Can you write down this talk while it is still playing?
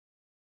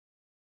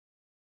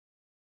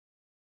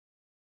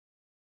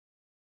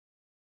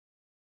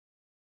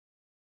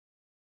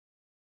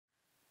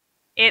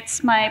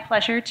It's my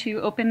pleasure to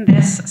open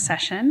this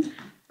session.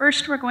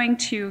 First, we're going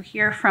to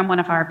hear from one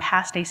of our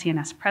past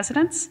ACNS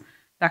presidents,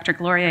 Dr.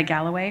 Gloria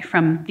Galloway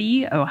from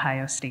The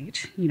Ohio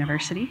State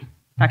University.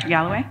 Dr.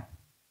 Galloway.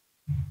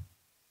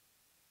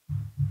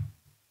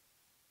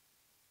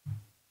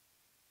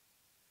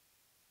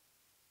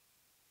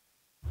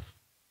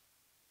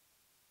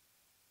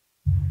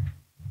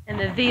 And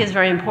the V is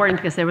very important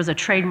because there was a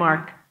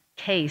trademark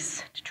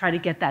case to try to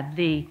get that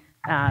V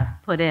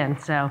put in,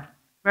 so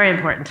very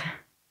important.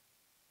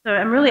 So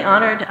I'm really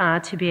honored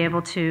to be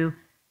able to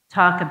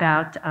talk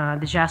about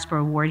the Jasper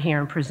Award here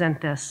and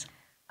present this.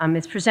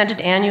 It's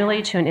presented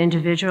annually to an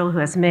individual who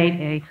has made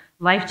a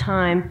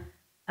lifetime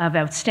of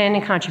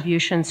outstanding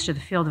contributions to the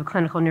field of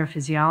clinical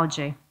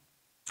neurophysiology.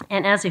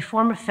 And as a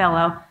former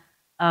fellow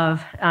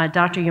of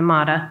Dr.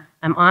 Yamada,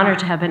 I'm honored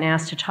to have been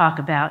asked to talk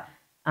about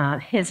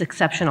his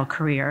exceptional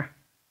career.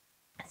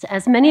 So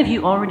as many of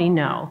you already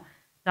know,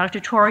 Dr.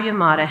 Toru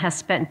Yamada has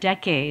spent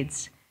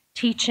decades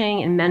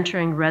teaching and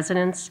mentoring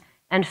residents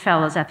and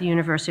fellows at the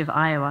University of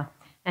Iowa,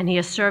 and he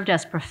has served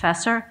as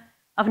professor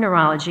of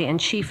neurology and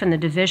chief in the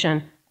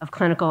division of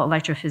clinical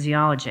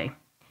electrophysiology.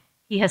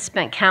 He has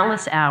spent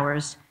countless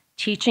hours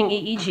teaching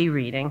EEG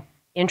reading,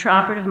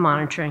 intraoperative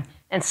monitoring,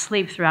 and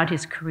sleep throughout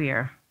his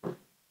career.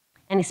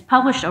 And he's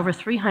published over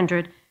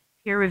 300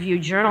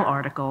 peer-reviewed journal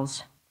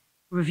articles,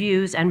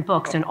 reviews, and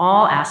books in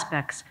all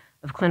aspects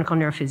of clinical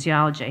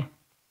neurophysiology.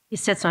 He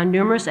sits on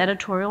numerous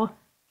editorial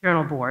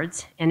journal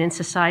boards and in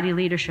society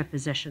leadership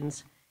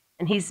positions,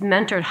 and he's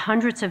mentored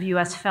hundreds of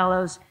US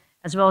fellows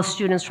as well as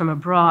students from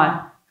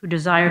abroad who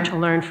desire to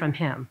learn from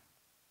him.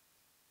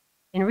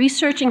 In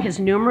researching his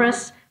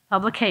numerous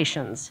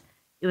publications,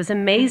 it was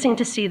amazing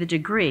to see the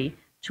degree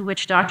to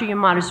which Dr.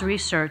 Yamada's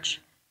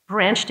research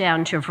branched out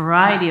into a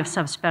variety of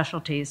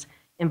subspecialties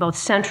in both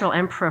central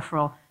and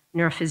peripheral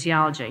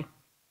neurophysiology,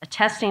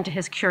 attesting to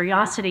his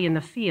curiosity in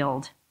the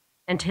field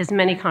and to his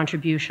many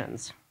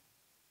contributions.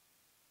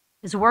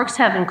 His works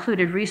have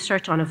included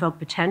research on evoked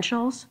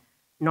potentials,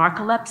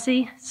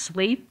 narcolepsy,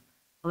 sleep,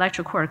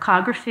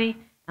 electrocorticography,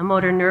 and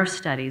motor nerve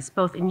studies,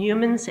 both in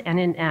humans and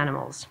in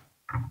animals.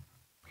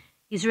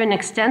 He's written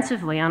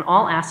extensively on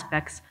all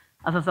aspects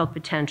of evoked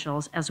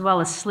potentials, as well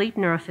as sleep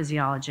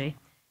neurophysiology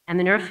and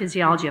the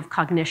neurophysiology of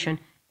cognition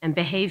and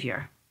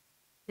behavior.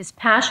 His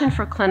passion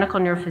for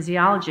clinical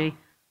neurophysiology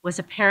was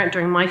apparent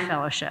during my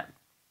fellowship,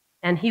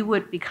 and he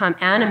would become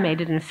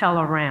animated in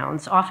fellow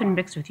rounds, often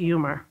mixed with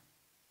humor.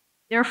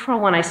 Therefore,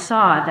 when I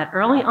saw that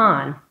early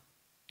on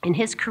in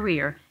his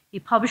career, he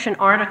published an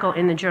article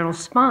in the journal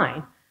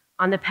Spine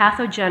on the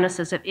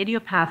pathogenesis of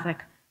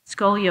idiopathic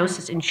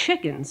scoliosis in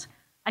chickens,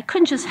 I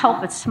couldn't just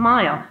help but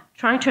smile,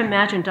 trying to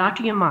imagine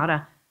Dr.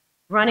 Yamada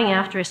running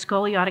after a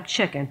scoliotic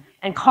chicken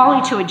and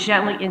calling to it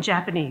gently in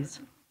Japanese.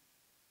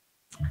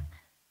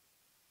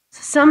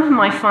 Some of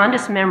my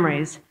fondest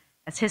memories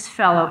as his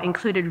fellow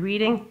included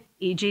reading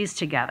EEGs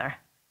together.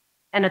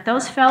 And at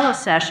those fellow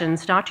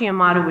sessions, Dr.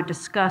 Yamada would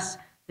discuss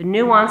the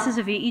nuances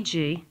of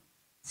EEG,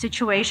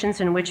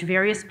 situations in which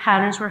various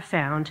patterns were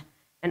found,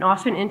 and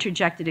often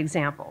interjected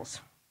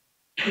examples.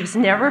 He was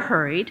never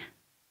hurried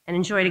and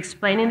enjoyed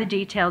explaining the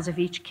details of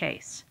each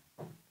case.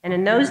 And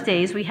in those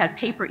days, we had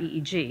paper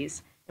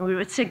EEGs, and we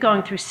would sit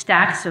going through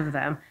stacks of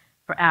them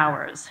for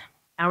hours.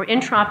 Our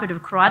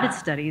intraoperative carotid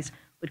studies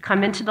would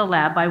come into the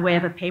lab by way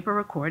of a paper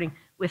recording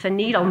with a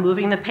needle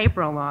moving the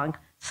paper along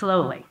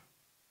slowly.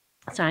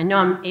 So I know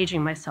I'm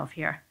aging myself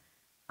here.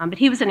 But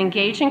he was an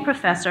engaging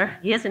professor,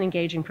 he is an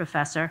engaging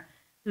professor,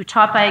 who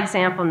taught by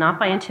example, not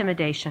by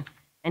intimidation,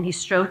 and he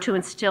strove to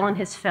instill in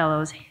his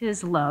fellows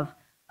his love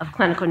of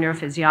clinical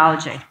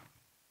neurophysiology.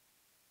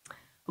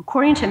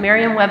 According to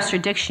Merriam-Webster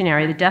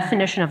Dictionary, the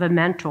definition of a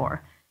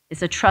mentor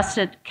is a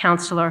trusted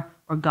counselor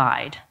or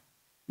guide.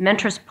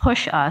 Mentors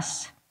push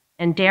us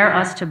and dare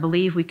us to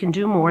believe we can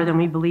do more than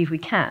we believe we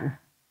can.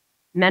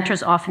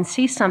 Mentors often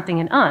see something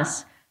in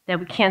us that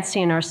we can't see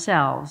in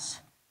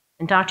ourselves,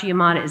 and Dr.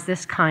 Yamada is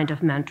this kind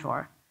of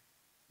mentor.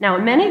 Now,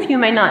 what many of you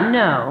may not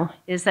know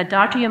is that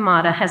Dr.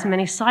 Yamada has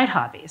many side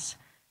hobbies,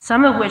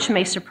 some of which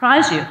may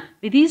surprise you,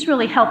 but these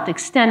really helped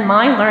extend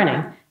my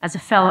learning as a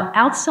fellow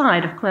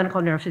outside of clinical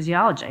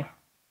neurophysiology.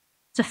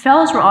 So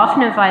fellows were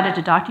often invited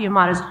to Dr.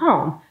 Yamada's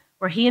home,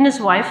 where he and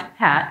his wife,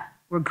 Pat,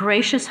 were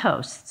gracious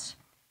hosts.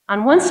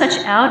 On one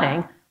such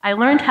outing, I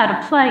learned how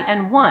to play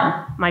and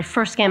won my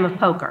first game of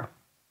poker.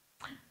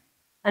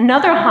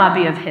 Another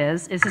hobby of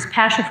his is his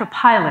passion for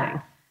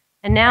piloting,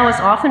 and now, as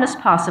often as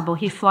possible,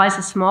 he flies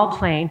a small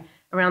plane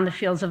around the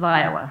fields of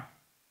Iowa.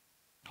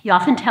 He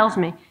often tells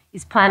me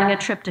he's planning a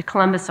trip to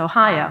Columbus,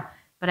 Ohio,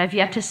 but I've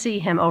yet to see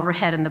him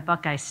overhead in the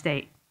Buckeye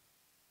State.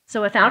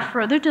 So without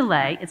further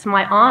delay, it's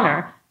my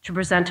honor to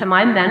present to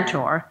my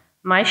mentor,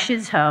 my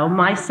Shizuo,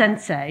 my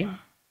sensei,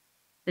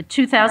 the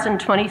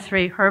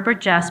 2023 Herbert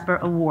Jasper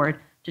Award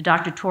to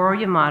Dr. Toru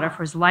Yamada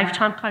for his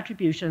lifetime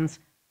contributions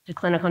to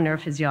clinical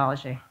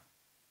neurophysiology.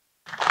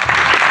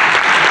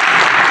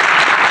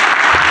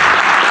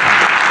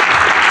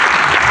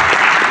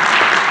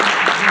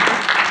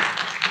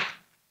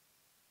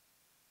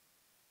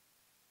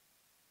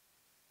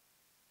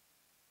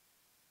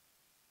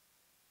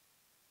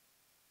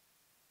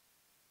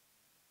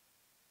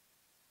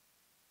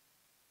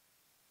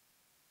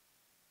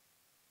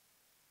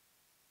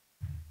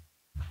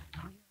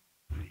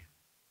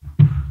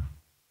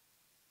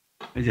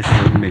 I just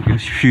want to make a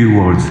few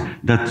words.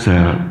 That's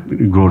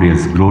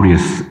glorious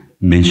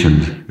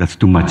mentioned. That's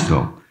too much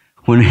though.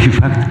 When in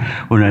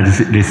fact, when I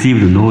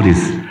received the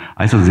notice,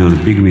 I thought there was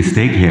a big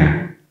mistake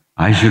here.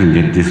 I shouldn't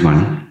get this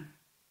one.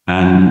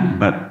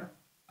 But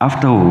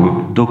after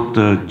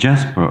Dr.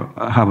 Jasper,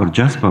 Herbert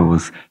Jasper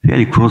was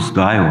very close to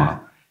Iowa.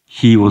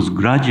 He was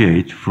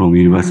graduate from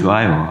University of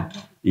Iowa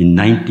in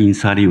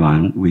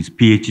 1931 with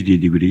PhD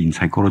degree in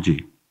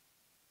psychology.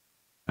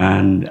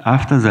 And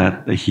after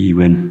that, he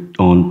went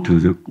on to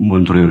the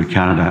Montreal,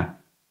 Canada,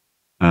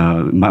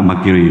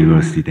 McGill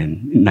University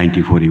then, in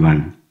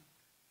 1941.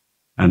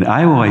 And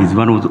Iowa is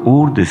one of the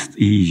oldest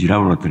EEG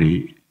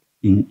laboratory.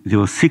 There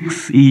were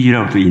 6 EEG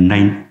laboratories in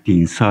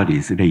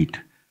 1930s, late.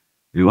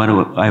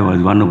 Iowa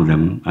was one of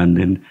them. And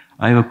then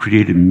Iowa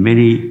created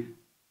many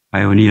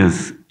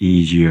pioneers,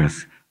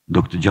 EEGers,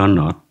 Dr. John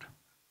Knott,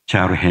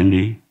 Charles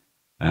Henry,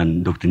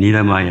 and Dr.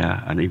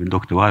 Niedermeyer, and even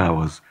Dr. Wada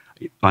was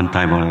one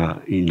time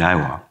in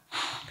Iowa.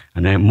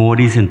 And then more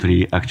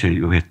recently,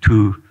 actually, we had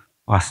 2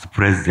 past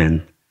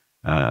presidents,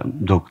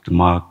 Dr.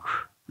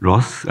 Mark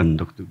Ross and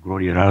Dr.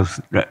 Gloria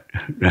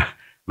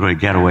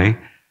Galloway.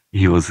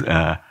 They were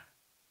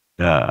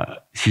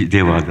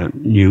the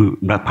new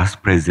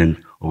past president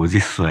of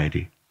this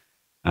society.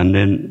 And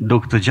then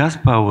Dr.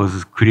 Jasper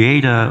was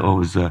creator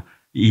of the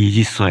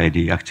EEG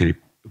Society, actually,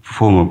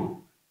 former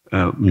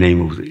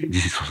name of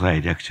this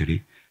society,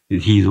 actually.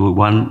 He's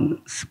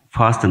one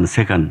first and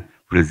second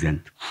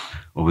president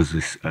of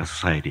this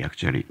society,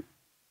 actually.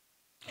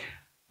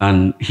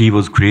 And he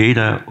was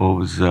creator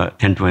of the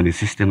 1020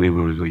 system,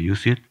 everybody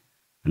use it.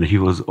 And he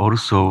was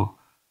also,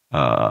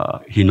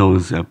 he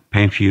knows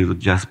Penfield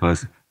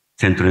Jasper's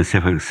central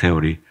encephalic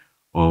theory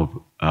of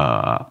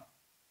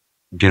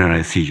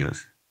generalized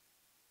seizures.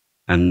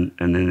 And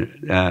then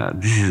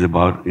this is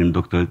about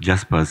Dr.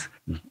 Jasper's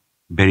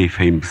very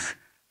famous.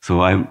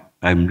 So I'm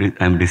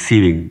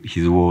receiving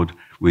his word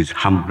with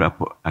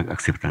humble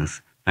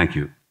acceptance. Thank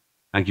you.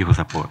 Thank you for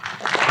support.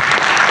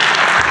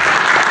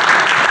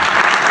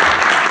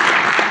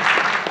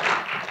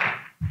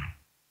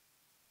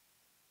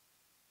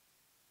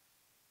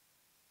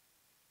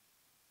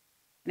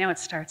 I know it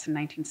starts in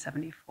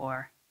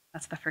 1974.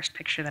 That's the first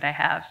picture that I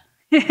have.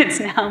 It's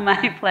now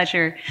my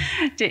pleasure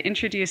to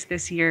introduce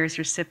this year's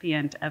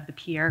recipient of the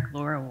Pierre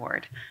Gloor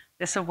Award.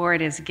 This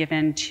award is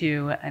given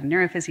to a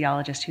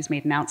neurophysiologist who's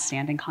made an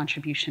outstanding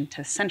contribution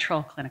to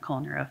central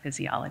clinical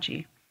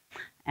neurophysiology.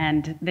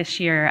 And this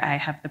year, I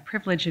have the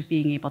privilege of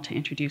being able to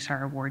introduce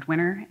our award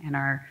winner and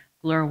our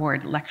Gloor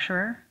Award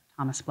lecturer,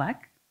 Thomas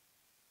Bleck.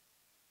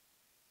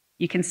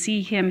 You can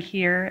see him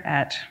here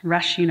at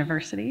Rush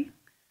University,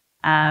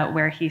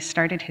 where he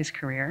started his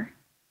career.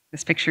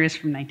 This picture is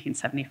from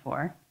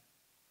 1974.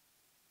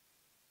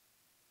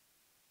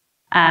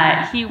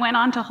 He went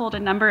on to hold a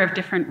number of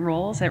different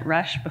roles at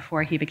Rush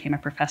before he became a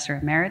professor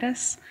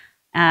emeritus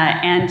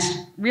and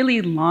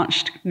really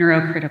launched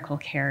neurocritical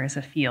care as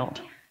a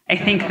field. I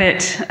think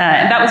that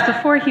that was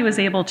before he was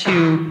able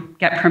to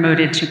get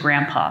promoted to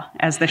grandpa,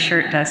 as the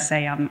shirt does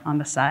say on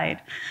the side.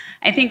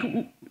 I think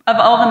of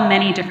all the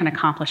many different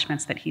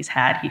accomplishments that he's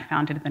had, he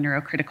founded the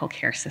Neurocritical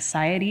Care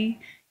Society.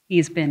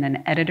 He's been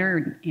an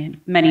editor in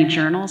many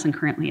journals and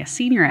currently a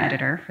senior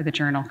editor for the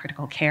journal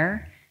Critical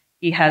Care.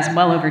 He has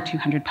well over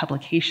 200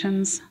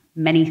 publications,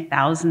 many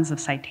thousands of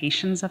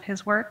citations of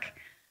his work.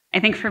 I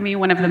think for me,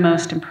 one of the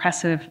most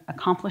impressive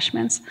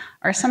accomplishments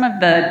are some of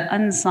the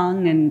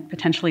unsung and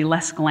potentially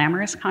less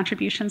glamorous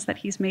contributions that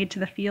he's made to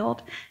the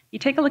field. You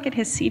take a look at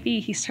his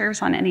CV, he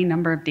serves on any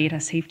number of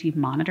data safety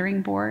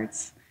monitoring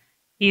boards.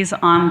 He's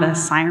on the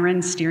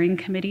Siren Steering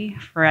Committee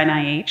for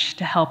NIH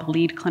to help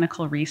lead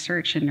clinical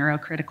research in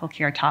neurocritical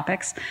care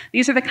topics.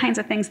 These are the kinds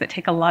of things that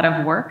take a lot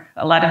of work,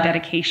 a lot of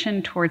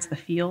dedication towards the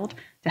field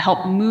to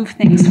help move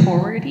things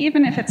forward,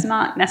 even if it's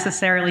not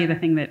necessarily the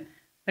thing that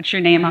puts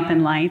your name up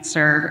in lights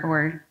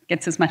or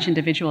gets as much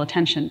individual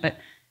attention, but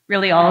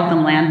really all of the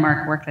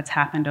landmark work that's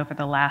happened over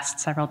the last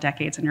several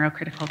decades in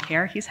neurocritical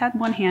care, he's had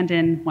one hand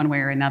in one way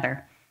or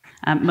another.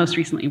 Most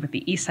recently with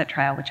the ESET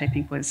trial, which I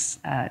think was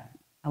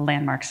a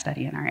landmark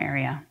study in our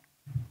area.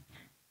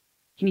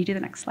 Can you do the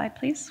next slide,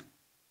 please?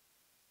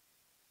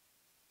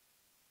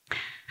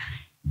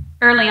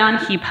 Early on,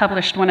 he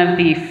published one of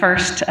the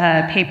first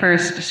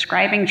papers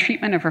describing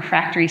treatment of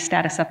refractory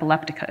status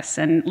epilepticus.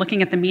 And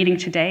looking at the meeting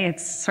today,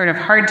 it's sort of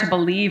hard to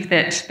believe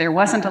that there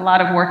wasn't a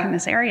lot of work in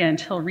this area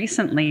until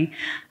recently,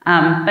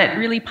 but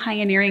really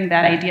pioneering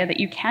that idea that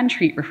you can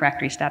treat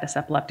refractory status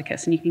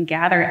epilepticus and you can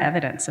gather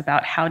evidence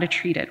about how to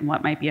treat it and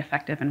what might be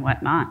effective and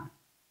what not.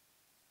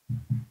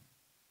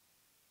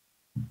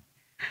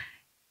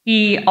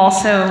 He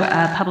also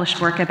published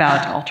work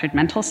about altered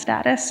mental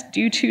status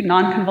due to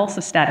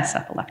non-convulsive status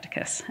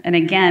epilepticus. And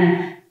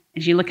again,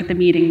 as you look at the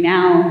meeting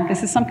now,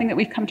 this is something that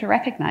we've come to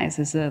recognize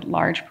as a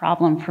large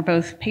problem for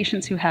both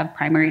patients who have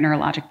primary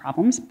neurologic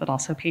problems, but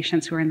also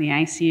patients who are in the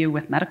ICU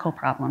with medical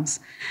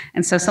problems.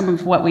 And so some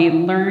of what we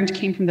learned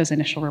came from those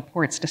initial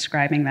reports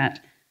describing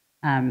that,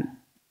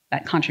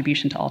 that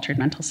contribution to altered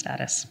mental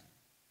status.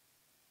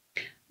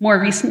 More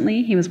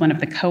recently, he was one of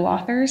the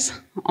co-authors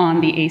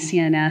on the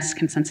ACNS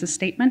consensus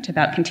statement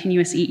about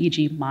continuous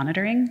EEG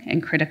monitoring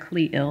in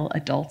critically ill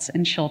adults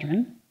and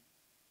children,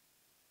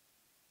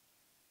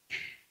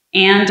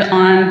 and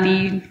on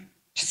the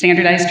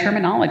standardized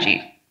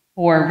terminology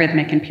for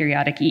rhythmic and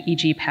periodic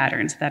EEG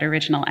patterns, that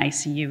original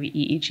ICU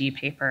EEG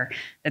paper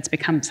that's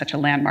become such a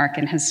landmark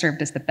and has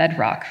served as the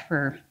bedrock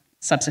for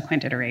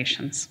subsequent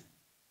iterations.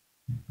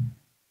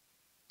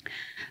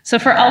 So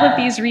for all of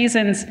these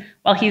reasons,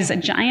 while he's a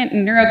giant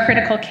in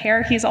neurocritical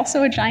care, he's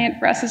also a giant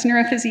for us as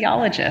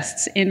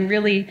neurophysiologists in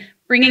really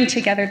bringing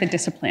together the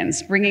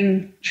disciplines,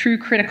 bringing true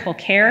critical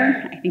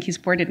care. I think he's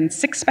boarded in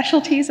 6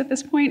 specialties at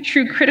this point: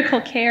 true critical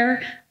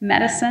care,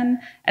 medicine,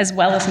 as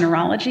well as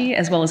neurology,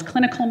 as well as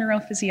clinical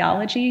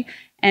neurophysiology.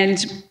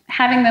 And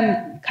having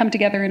them come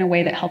together in a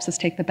way that helps us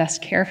take the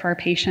best care for our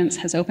patients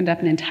has opened up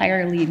an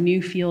entirely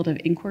new field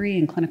of inquiry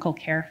and clinical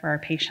care for our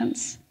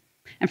patients.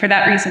 And for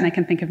that reason, I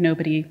can think of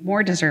nobody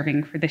more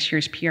deserving for this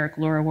year's PR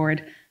Gloor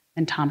Award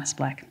than Thomas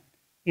Black.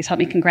 Please help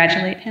me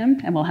congratulate him,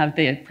 and we'll have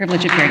the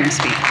privilege of hearing him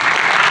speak.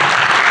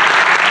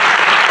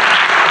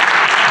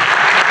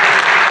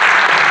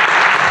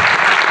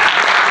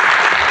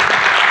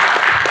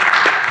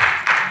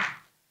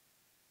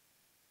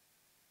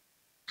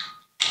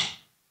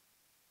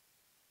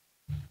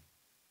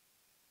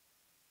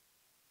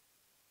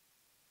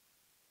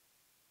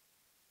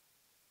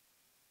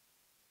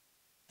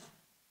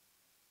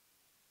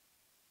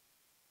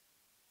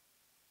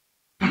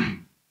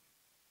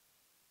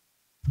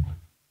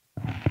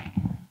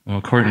 Well,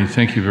 Courtney,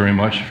 thank you very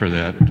much for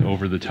that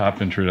over-the-top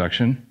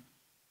introduction,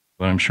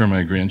 but I'm sure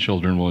my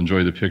grandchildren will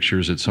enjoy the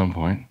pictures at some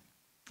point.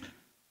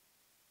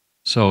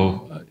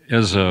 So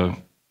as an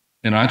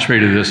entree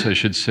to this, I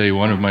should say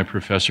one of my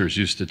professors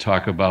used to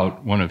talk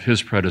about one of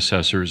his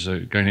predecessors, a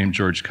guy named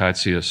George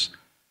Katzius,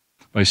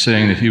 by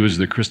saying that he was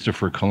the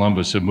Christopher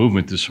Columbus of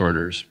movement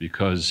disorders,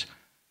 because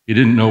he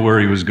didn't know where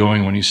he was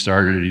going when he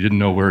started, he didn't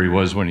know where he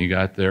was when he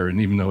got there,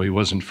 and even though he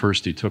wasn't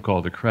first, he took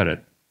all the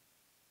credit.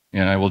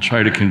 And I will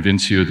try to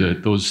convince you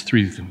that those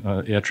 3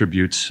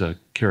 attributes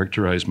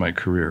characterize my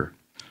career.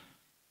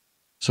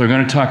 So I'm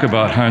going to talk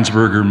about Hans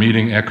Berger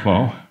meeting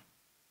ECMO.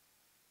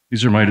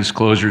 These are my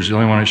disclosures. The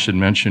only one I should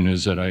mention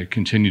is that I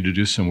continue to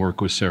do some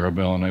work with Sarah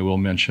Bell, and I will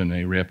mention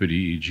a rapid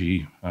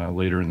EEG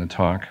later in the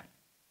talk.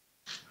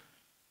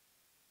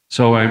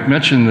 So I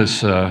mentioned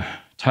this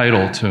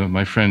title to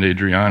my friend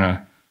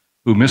Adriana,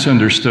 who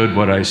misunderstood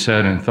what I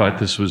said and thought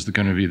this was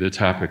going to be the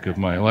topic of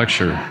my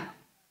lecture.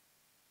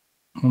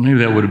 Well, maybe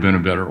that would have been a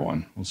better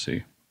one. We'll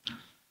see.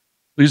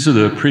 These are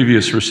the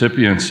previous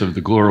recipients of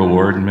the Gloor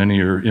Award, and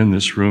many are in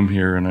this room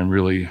here, and I'm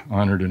really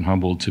honored and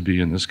humbled to be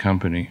in this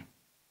company.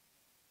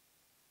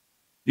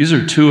 These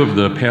are 2 of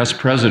the past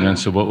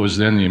presidents of what was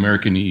then the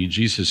American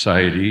EEG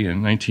Society.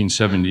 In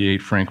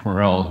 1978, Frank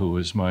Morell, who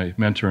was my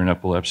mentor in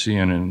epilepsy,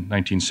 and in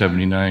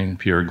 1979,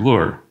 Pierre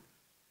Gloor.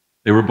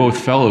 They were both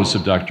fellows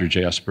of Dr.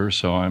 Jasper,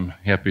 so I'm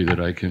happy that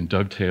I can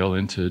dovetail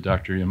into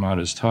Dr.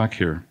 Yamada's talk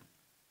here.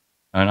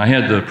 And I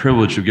had the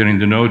privilege of getting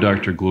to know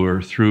Dr.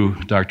 Gloor through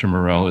Dr.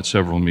 Morell at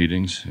several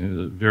meetings.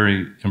 A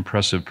very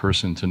impressive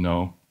person to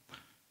know.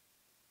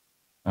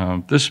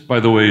 This, by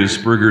the way, is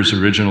Berger's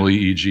original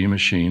EEG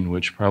machine,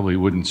 which probably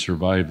wouldn't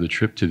survive the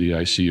trip to the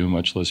ICU,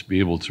 much less be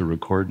able to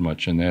record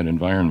much in that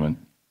environment.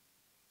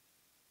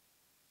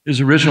 His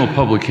original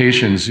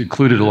publications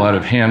included a lot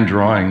of hand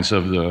drawings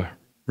of the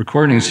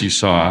recordings he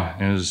saw.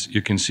 As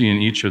you can see in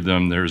each of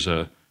them, there's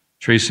a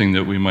tracing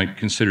that we might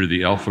consider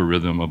the alpha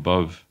rhythm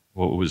above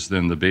what was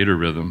then the beta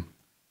rhythm.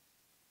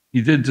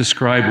 He did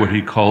describe what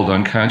he called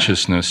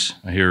unconsciousness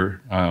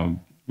here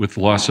with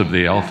loss of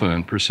the alpha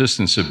and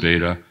persistence of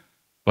beta,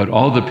 but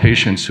all the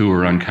patients who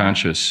were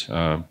unconscious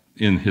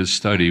in his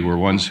study were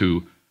ones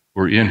who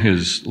were in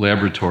his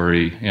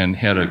laboratory and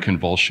had a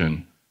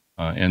convulsion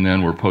and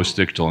then were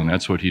postictal, and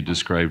that's what he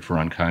described for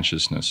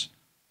unconsciousness.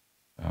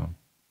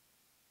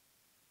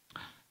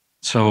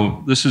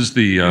 So this is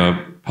the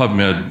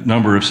PubMed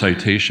number of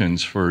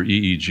citations for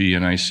EEG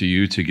and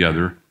ICU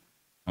together.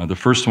 The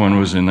first one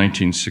was in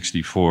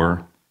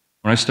 1964.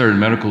 When I started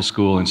medical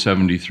school in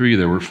 73,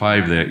 there were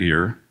 5 that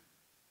year.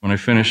 When I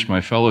finished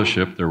my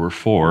fellowship, there were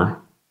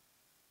 4.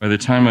 By the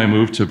time I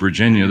moved to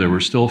Virginia, there were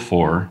still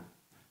 4.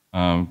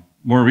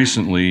 More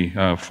recently,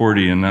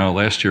 40, and now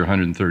last year,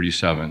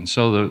 137.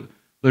 So the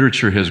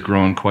literature has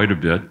grown quite a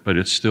bit, but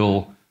it's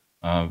still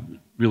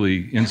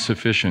really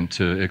insufficient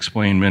to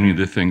explain many of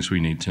the things we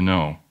need to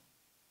know.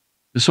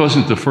 This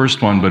wasn't the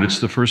first one, but it's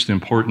the first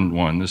important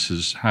one. This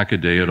is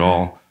Hockaday et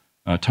al.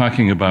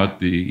 Talking about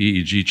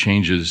the EEG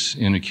changes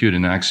in acute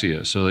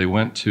anoxia. So they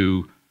went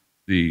to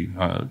the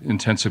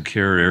intensive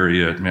care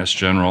area at Mass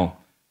General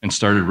and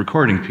started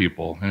recording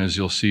people. And as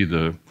you'll see,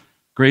 the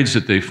grades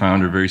that they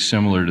found are very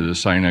similar to the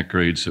SINEC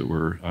grades that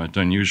were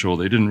done usual.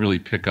 They didn't really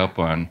pick up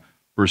on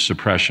burst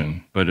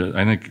suppression, but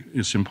I think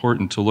it's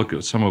important to look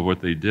at some of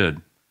what they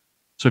did.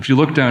 So if you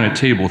look down at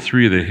table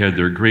 3, they had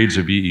their grades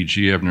of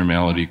EEG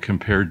abnormality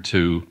compared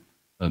to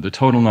the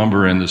total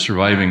number and the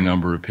surviving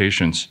number of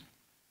patients.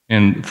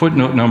 And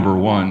footnote number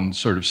 1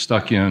 sort of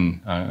stuck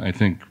in, I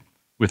think,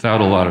 without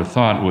a lot of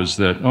thought, was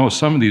that, oh,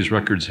 some of these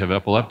records have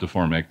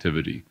epileptiform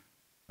activity,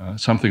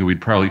 something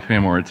we'd probably pay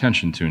more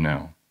attention to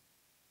now.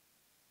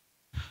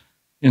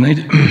 In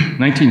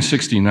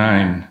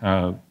 1969,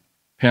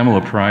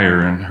 Pamela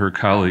Pryor and her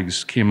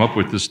colleagues came up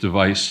with this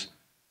device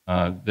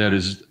that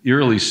is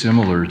eerily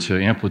similar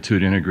to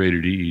amplitude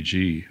integrated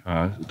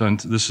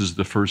EEG. This is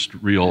the first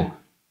real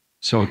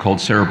so-called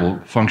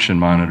cerebral function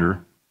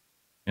monitor.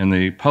 And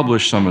they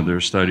published some of their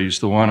studies.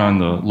 The one on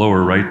the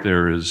lower right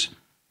there is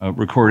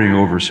recording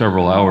over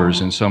several hours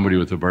in somebody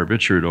with a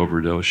barbiturate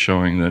overdose,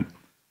 showing that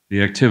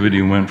the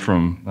activity went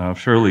from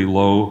fairly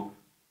low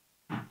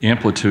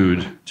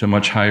amplitude to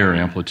much higher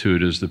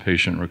amplitude as the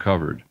patient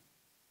recovered.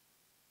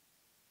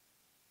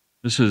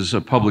 This is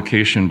a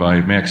publication by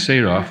Max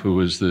Sadoff, who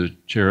was the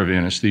chair of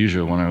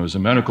anesthesia when I was a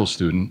medical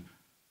student,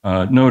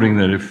 noting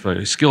that if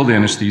a skilled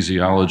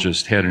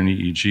anesthesiologist had an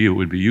EEG, it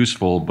would be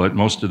useful, but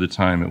most of the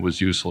time it was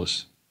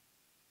useless.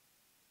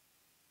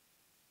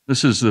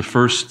 This is the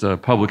first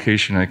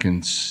publication I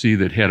can see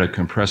that had a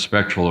compressed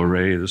spectral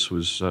array. This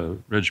was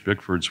Reg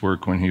Bickford's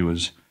work when he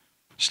was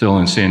still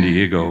in San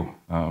Diego.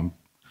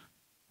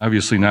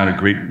 Obviously not a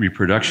great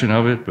reproduction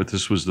of it, but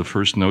this was the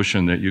first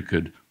notion that you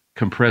could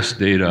compress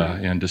data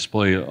and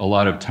display a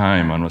lot of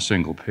time on a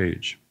single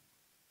page.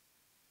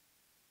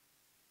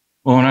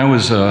 Well, when I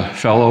was a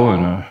fellow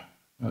and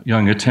a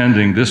young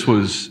attending, this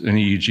was an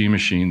EEG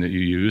machine that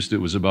you used. It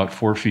was about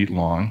 4 feet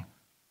long,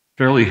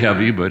 fairly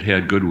heavy, but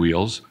had good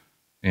wheels.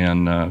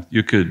 And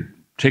you could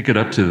take it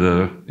up to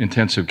the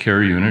intensive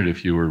care unit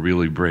if you were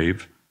really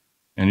brave.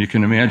 And you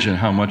can imagine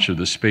how much of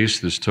the space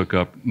this took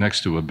up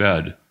next to a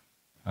bed.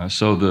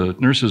 So the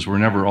nurses were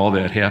never all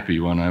that happy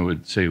when I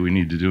would say we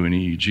need to do an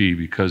EEG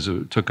because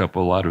it took up a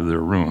lot of their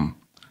room.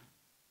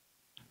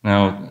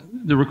 Now,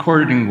 the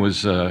recording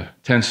was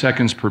 10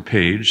 seconds per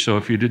page. So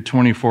if you did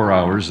 24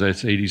 hours,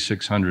 that's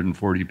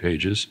 8,640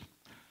 pages.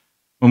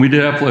 When we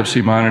did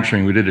epilepsy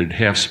monitoring, we did it at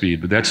half speed,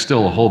 but that's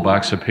still a whole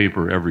box of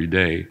paper every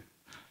day.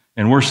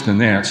 And worse than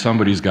that,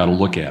 somebody's got to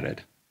look at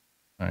it.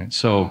 Right?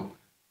 So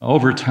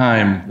over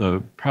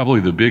time, probably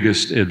the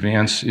biggest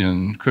advance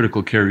in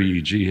critical care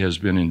EEG has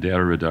been in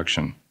data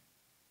reduction.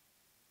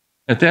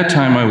 At that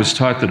time, I was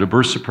taught that a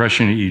burst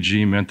suppression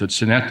EEG meant that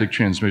synaptic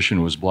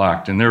transmission was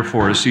blocked, and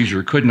therefore a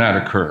seizure could not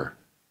occur.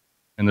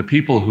 And the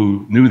people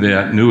who knew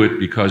that knew it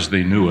because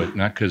they knew it,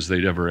 not because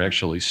they'd ever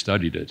actually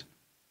studied it.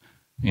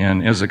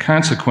 And as a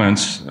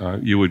consequence,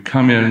 you would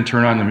come in,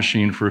 turn on the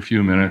machine for a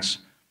few minutes.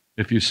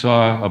 If you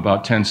saw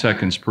about 10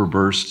 seconds per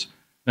burst,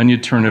 then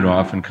you'd turn it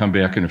off and come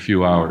back in a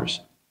few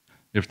hours.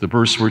 If the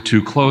bursts were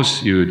too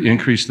close, you'd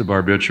increase the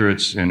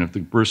barbiturates, and if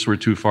the bursts were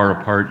too far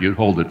apart, you'd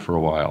hold it for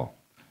a while.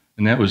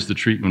 And that was the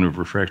treatment of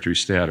refractory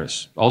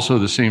status. Also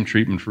the same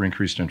treatment for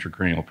increased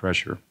intracranial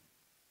pressure.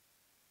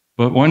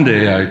 But one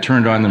day I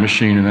turned on the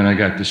machine and then I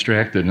got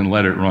distracted and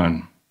let it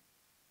run.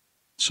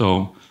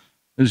 So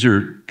this is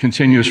your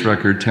continuous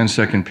record,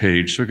 10-second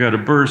page. So we got a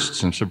burst,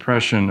 some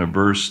suppression, a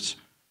burst,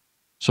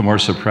 some more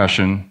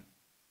suppression,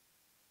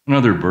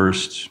 another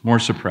burst, more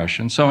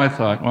suppression. So I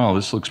thought, well,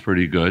 this looks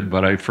pretty good,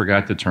 but I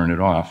forgot to turn it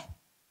off.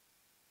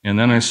 And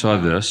then I saw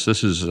this.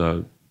 This is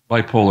a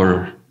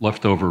bipolar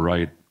leftover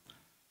right.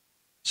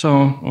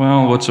 So,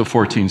 well, what's a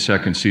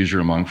 14-second seizure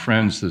among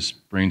friends? This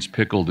brain's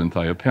pickled in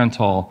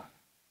thiopental,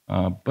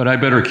 but I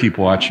better keep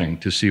watching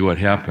to see what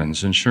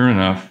happens. And sure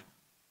enough,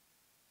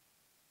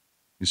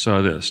 you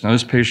saw this. Now,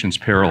 this patient's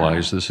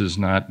paralyzed. This is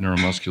not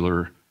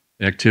neuromuscular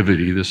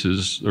activity. This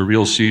is a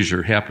real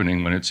seizure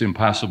happening when it's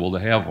impossible to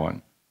have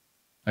one.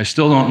 I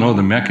still don't know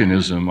the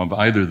mechanism of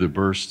either the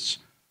bursts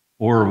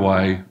or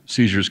why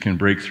seizures can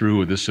break through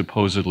with this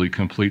supposedly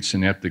complete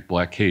synaptic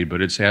blockade,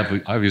 but it's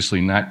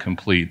obviously not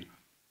complete,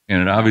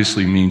 and it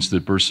obviously means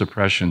that burst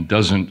suppression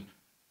doesn't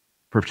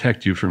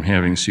protect you from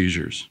having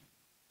seizures.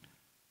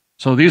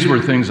 So these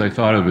were things I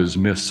thought of as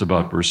myths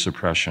about burst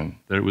suppression,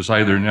 that it was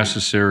either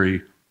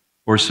necessary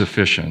or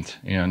sufficient,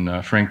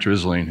 and Frank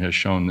Drisling has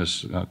shown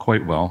this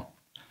quite well.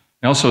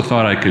 I also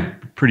thought I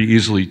could pretty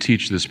easily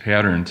teach this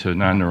pattern to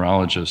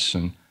non-neurologists,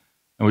 and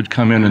I would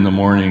come in the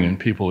morning and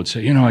people would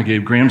say, you know, I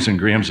gave grams and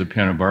grams of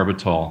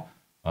pentobarbital,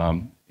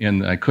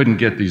 and I couldn't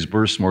get these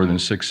bursts more than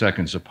 6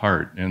 seconds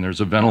apart, and there's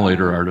a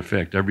ventilator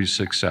artifact every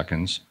 6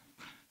 seconds.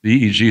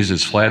 The EEG is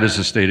as flat as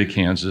the state of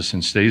Kansas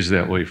and stays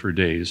that way for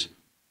days.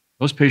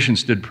 Those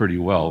patients did pretty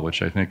well,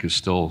 which I think is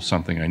still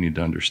something I need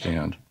to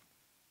understand.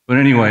 But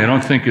anyway, I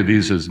don't think of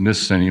these as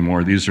myths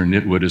anymore. These are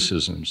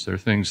nitwitticisms. They're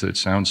things that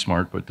sound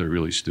smart, but they're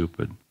really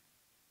stupid.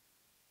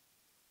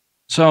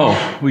 So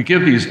we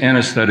give these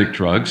anesthetic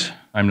drugs.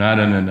 I'm not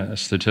an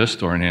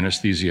anesthetist or an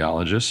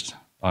anesthesiologist.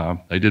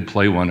 I did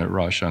play one at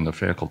Rush on the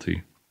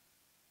faculty.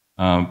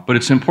 But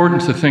it's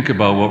important to think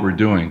about what we're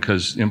doing,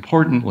 because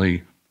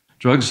importantly,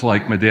 drugs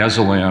like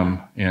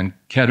midazolam and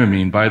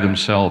ketamine by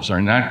themselves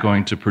are not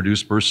going to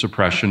produce burst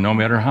suppression no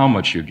matter how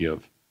much you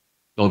give.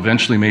 They'll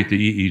eventually make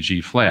the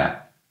EEG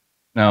flat.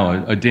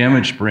 Now, a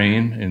damaged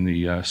brain in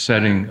the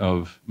setting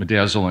of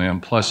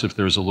midazolam, plus if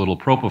there's a little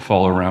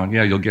propofol around,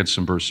 yeah, you'll get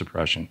some burst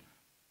suppression.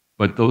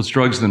 but those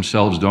drugs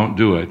themselves don't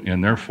do it,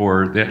 and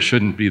therefore that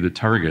shouldn't be the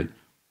target,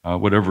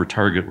 whatever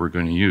target we're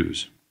going to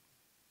use.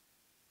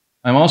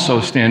 I'm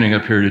also standing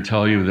up here to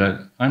tell you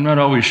that I'm not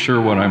always sure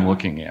what I'm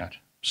looking at.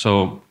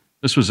 So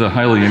this was a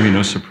highly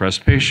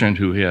immunosuppressed patient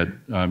who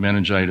had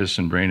meningitis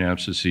and brain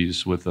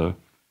abscesses with a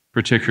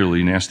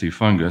particularly nasty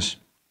fungus.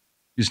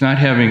 He's not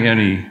having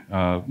any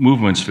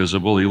movements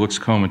visible. He looks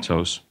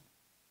comatose.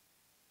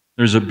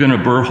 There's been a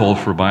burr hole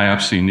for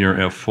biopsy near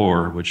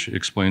F4, which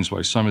explains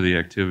why some of the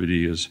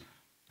activity is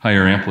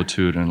higher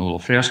amplitude and a little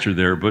faster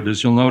there. But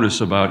as you'll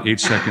notice, about 8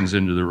 seconds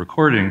into the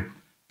recording,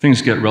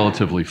 things get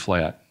relatively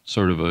flat,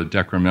 sort of a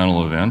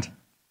decremental event,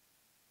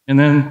 and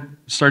then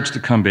starts to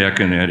come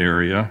back in that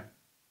area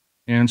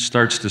and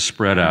starts to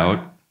spread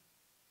out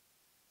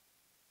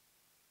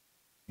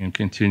and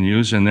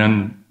continues, and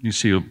then you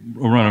see a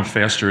run of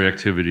faster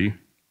activity,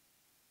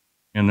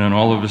 and then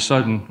all of a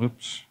sudden,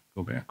 whoops,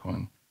 go back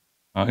one.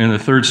 In the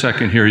 3rd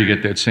second here, you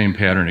get that same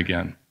pattern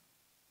again.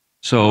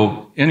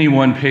 So any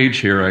one page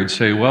here, I'd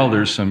say, well,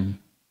 there's some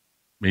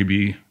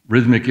maybe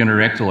rhythmic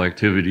interictal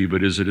activity,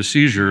 but is it a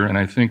seizure? And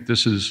I think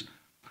this is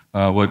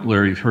what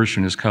Larry Hirsch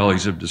and his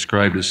colleagues have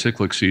described as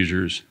cyclic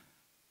seizures.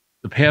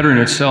 The pattern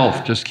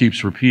itself just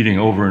keeps repeating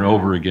over and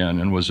over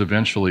again and was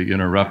eventually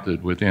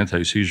interrupted with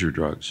anti-seizure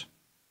drugs.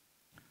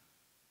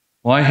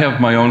 Well, I have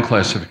my own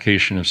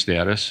classification of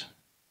status.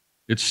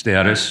 It's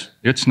status,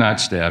 it's not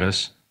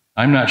status.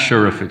 I'm not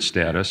sure if it's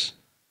status.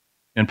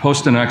 And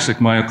postanoxic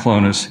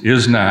myoclonus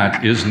is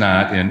not,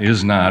 and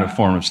is not a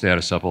form of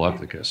status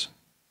epilepticus.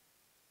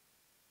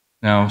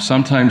 Now,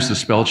 sometimes the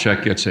spell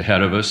check gets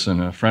ahead of us,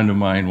 and a friend of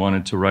mine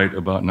wanted to write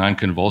about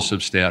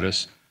non-convulsive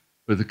status,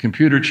 but the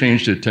computer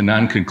changed it to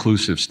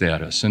non-conclusive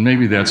status, and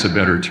maybe that's a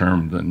better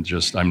term than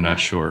just I'm not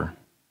sure.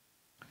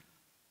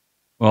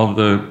 Well,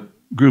 the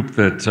group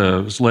that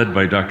was led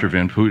by Dr.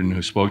 Van Putten,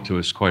 who spoke to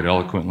us quite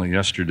eloquently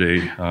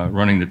yesterday,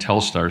 running the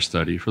Telstar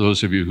study. For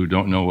those of you who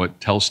don't know what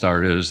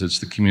Telstar is, it's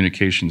the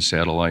communication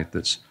satellite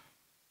that's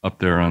up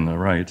there on the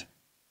right.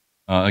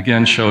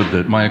 Again, showed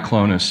that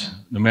myoclonus,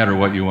 no matter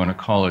what you want to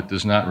call it,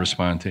 does not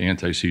respond to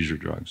anti-seizure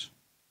drugs.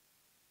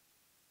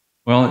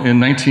 Well, in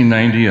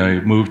 1990, I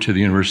moved to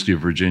the University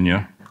of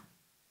Virginia,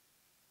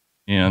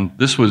 and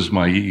this was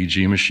my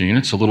EEG machine.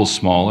 It's a little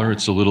smaller,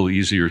 it's a little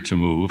easier to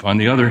move. On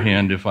the other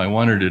hand, if I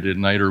wanted it at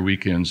night or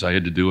weekends, I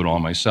had to do it all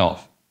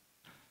myself.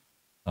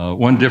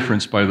 One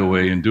difference, by the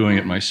way, in doing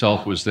it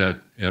myself was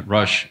that at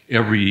Rush,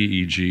 every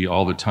EEG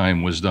all the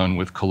time was done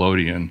with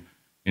collodion,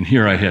 and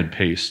here I had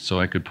paste, so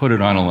I could put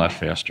it on a lot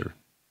faster.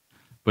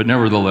 But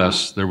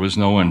nevertheless, there was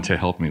no one to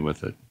help me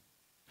with it.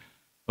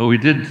 But we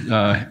did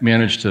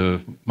manage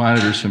to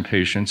monitor some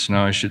patients.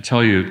 Now, I should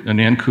tell you,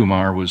 Anand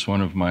Kumar was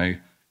one of my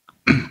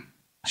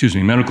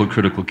medical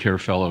critical care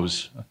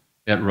fellows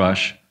at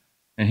Rush,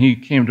 and he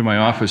came to my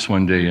office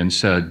one day and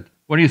said,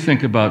 "What do you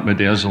think about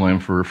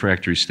midazolam for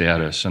refractory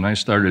status?" And I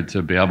started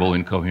to babble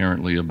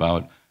incoherently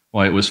about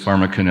why it was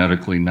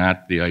pharmacokinetically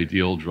not the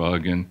ideal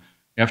drug, and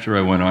after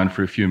I went on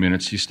for a few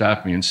minutes, he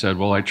stopped me and said,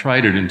 "Well, I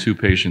tried it in 2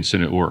 patients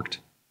and it worked."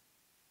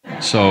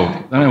 So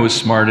then I was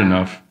smart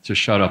enough to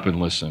shut up and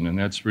listen, and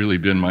that's really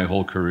been my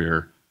whole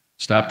career.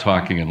 Stop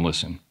talking and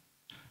listen.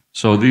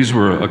 So these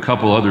were a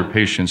couple other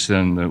patients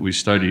then that we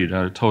studied,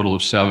 a total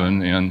of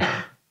 7, and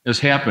as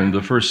happened,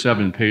 the first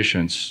 7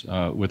 patients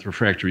with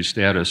refractory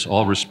status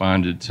all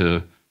responded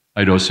to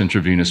high-dose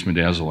intravenous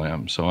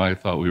midazolam, so I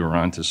thought we were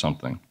onto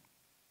something.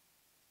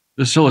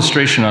 This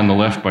illustration on the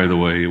left, by the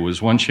way,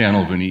 was one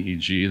channel of an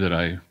EEG that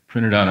I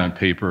printed out on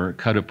paper,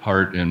 cut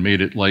apart, and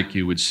made it like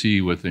you would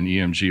see with an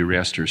EMG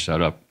raster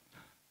setup,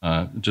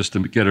 just to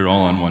get it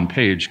all on one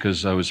page,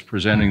 because I was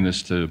presenting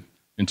this to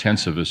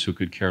intensivists who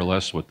could care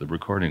less what the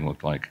recording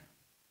looked like.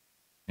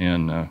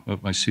 And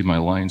I see my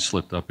line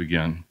slipped up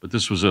again, but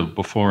this was a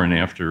before and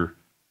after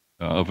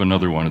of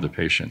another one of the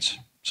patients.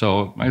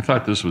 So I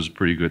thought this was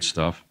pretty good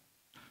stuff.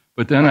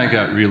 But then I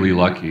got really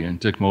lucky, and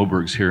Dick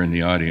Moberg's here in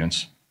the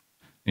audience.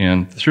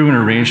 And through an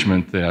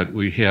arrangement that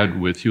we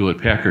had with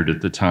Hewlett-Packard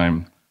at the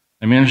time,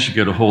 I managed to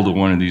get a hold of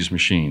one of these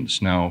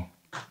machines. Now,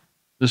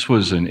 this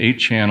was an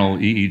 8-channel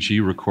EEG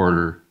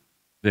recorder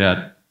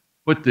that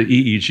put the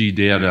EEG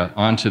data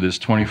onto this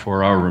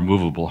 24-hour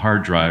removable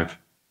hard drive.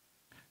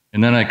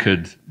 And then I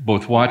could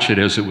both watch it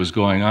as it was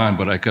going on,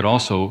 but I could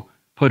also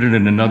put it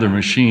in another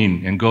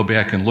machine and go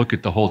back and look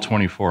at the whole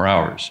 24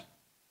 hours.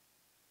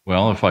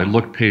 Well, if I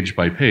looked page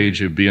by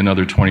page, it'd be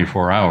another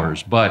 24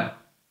 hours. But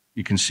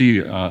you can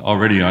see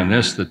already on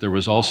this that there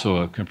was also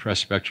a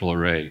compressed spectral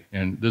array,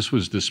 and this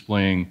was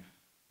displaying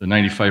the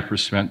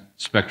 95%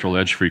 spectral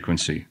edge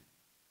frequency.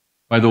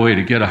 By the way,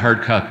 to get a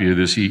hard copy of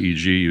this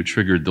EEG, you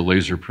triggered the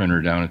laser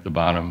printer down at the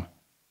bottom,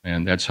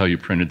 and that's how you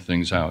printed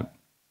things out.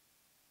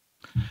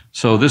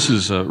 So this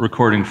is a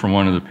recording from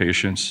one of the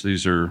patients.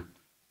 These are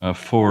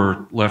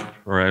 4 left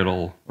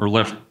parietal or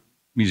left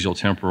mesial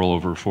temporal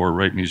over 4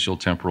 right mesial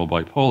temporal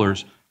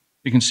bipolars.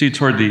 You can see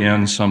toward the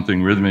end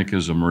something rhythmic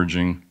is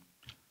emerging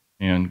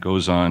and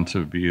goes on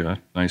to be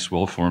a nice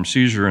well-formed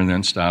seizure and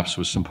then stops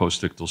with some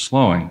postictal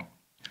slowing.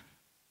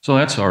 So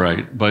that's all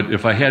right. But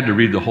if I had to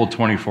read the whole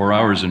 24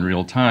 hours in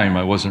real time,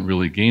 I wasn't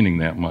really gaining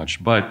that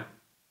much. But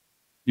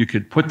you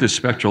could put this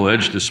spectral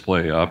edge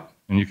display up,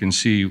 and you can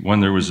see when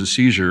there was a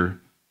seizure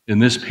in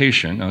this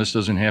patient. Now, this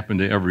doesn't happen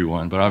to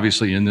everyone, but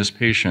obviously in this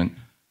patient,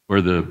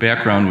 where the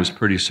background was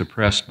pretty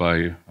suppressed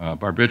by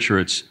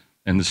barbiturates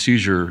and the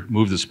seizure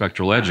moved the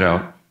spectral edge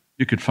out,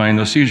 you could find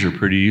the seizure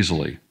pretty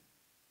easily.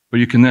 But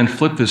you can then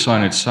flip this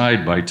on its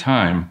side by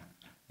time,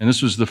 and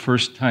this was the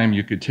first time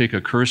you could take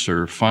a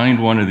cursor,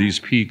 find one of these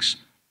peaks,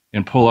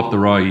 and pull up the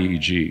raw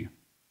EEG.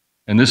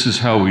 And this is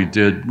how we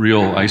did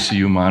real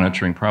ICU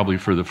monitoring, probably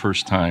for the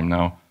first time.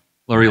 Now,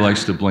 Larry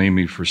likes to blame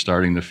me for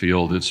starting the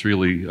field. It's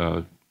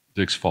really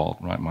Dick's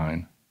fault, not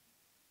mine.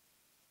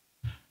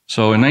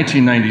 So in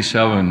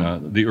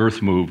 1997, the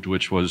earth moved,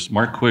 which was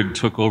Mark Quigg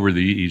took over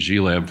the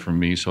EEG lab from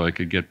me so I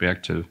could get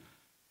back to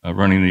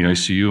running the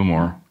ICU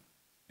more.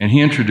 And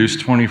he introduced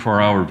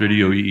 24-hour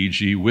video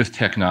EEG with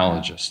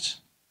technologists.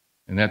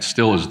 And that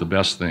still is the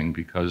best thing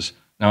because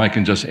now I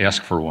can just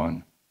ask for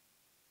one.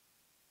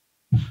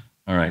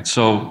 All right,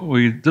 so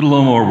we did a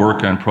little more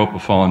work on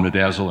propofol and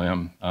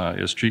midazolam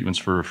as treatments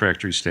for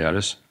refractory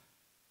status.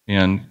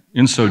 And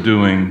in so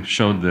doing,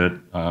 showed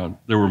that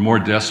there were more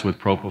deaths with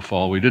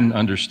propofol. We didn't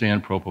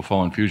understand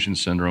propofol infusion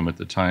syndrome at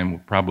the time,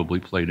 probably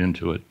played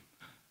into it.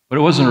 But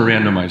it wasn't a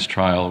randomized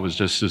trial. It was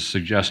just a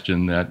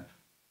suggestion that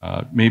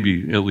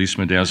maybe at least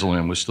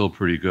midazolam was still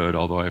pretty good,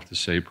 although I have to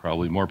say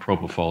probably more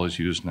propofol is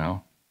used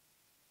now.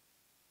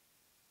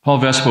 Paul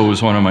Vespa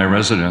was one of my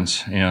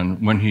residents,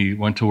 and when he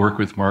went to work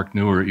with Mark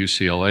Newer at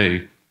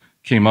UCLA,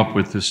 came up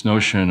with this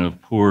notion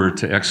of poor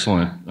to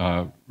excellent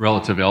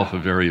relative alpha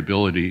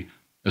variability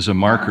as a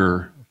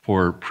marker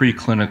for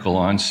preclinical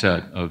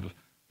onset of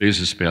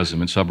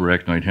vasospasm and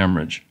subarachnoid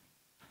hemorrhage.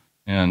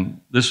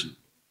 And this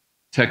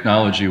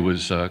technology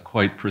was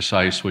quite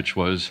precise, which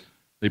was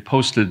they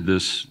posted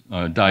this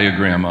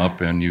diagram up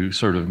and you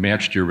sort of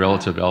matched your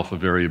relative alpha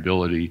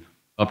variability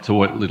up to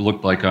what it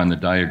looked like on the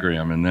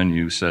diagram, and then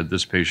you said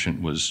this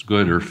patient was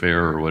good or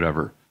fair or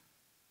whatever.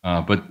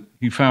 But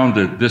he found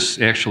that this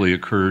actually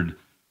occurred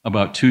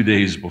about 2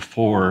 days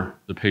before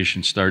the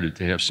patient started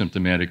to have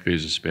symptomatic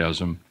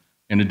vasospasm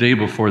and a day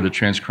before the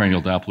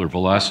transcranial Doppler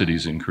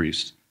velocities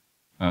increased.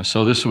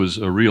 So this was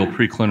a real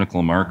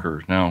preclinical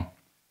marker. Now,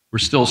 we're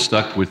still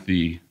stuck with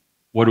the,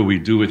 what do we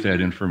do with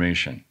that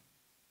information,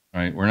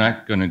 right? We're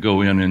not gonna go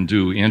in and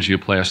do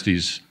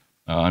angioplasties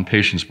on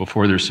patients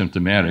before they're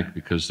symptomatic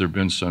because there've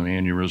been some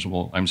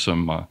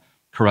some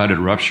carotid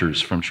ruptures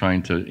from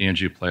trying to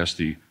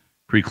angioplasty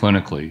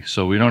preclinically.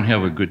 So we don't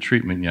have a good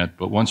treatment yet,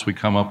 but once we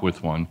come up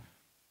with one,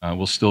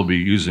 we'll still be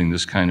using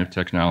this kind of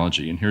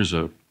technology. And here's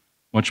a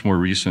much more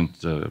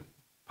recent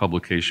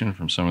publication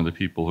from some of the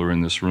people who are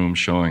in this room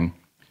showing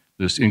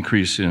this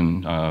increase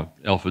in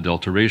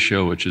alpha-delta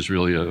ratio, which is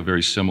really a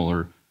very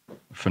similar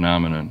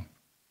phenomenon.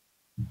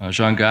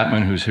 Jean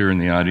Gottman, who's here in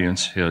the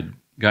audience, had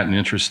gotten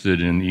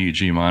interested in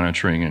EEG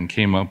monitoring and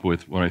came up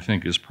with what I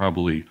think is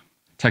probably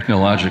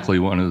technologically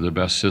one of the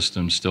best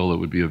systems still that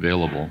would be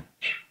available.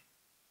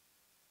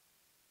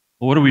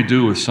 Well, what do we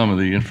do with some of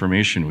the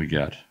information we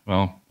get?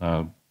 Well,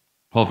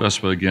 Paul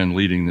Vespa, again,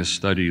 leading this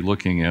study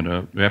looking at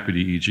a rapid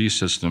EEG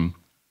system,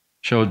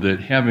 showed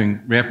that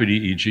having rapid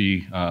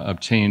EEG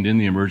obtained in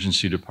the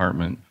emergency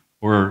department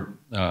or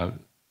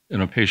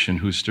in a patient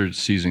who starts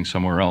seizing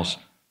somewhere else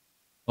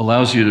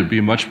allows you to be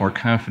much more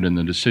confident in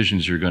the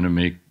decisions you're going to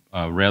make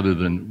rather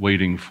than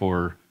waiting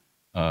for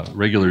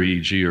regular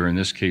EEG, or in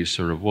this case,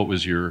 sort of what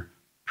was your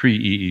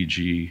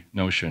pre-EEG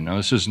notion. Now,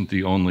 this isn't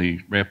the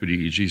only rapid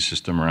EEG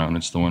system around,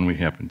 it's the one we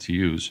happen to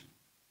use.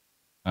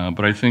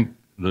 But I think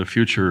the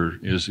future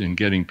is in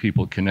getting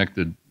people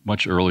connected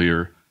much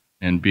earlier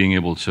and being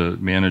able to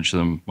manage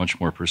them much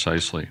more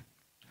precisely.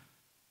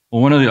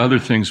 Well, one of the other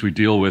things we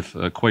deal with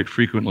quite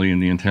frequently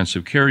in the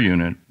intensive care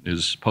unit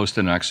is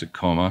post-anoxic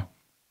coma.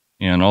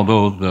 And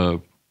although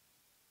the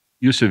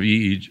use of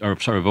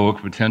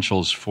evoke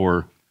potentials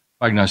for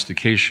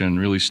prognostication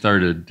really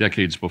started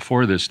decades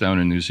before this down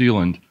in New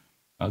Zealand,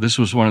 this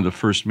was one of the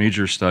first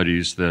major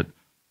studies that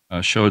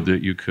showed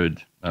that you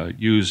could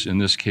use, in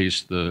this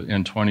case, the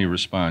N20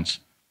 response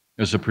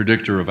as a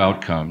predictor of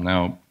outcome.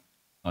 Now,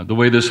 the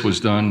way this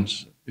was done,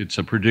 it's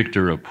a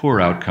predictor of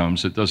poor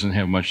outcomes. It doesn't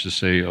have much to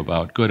say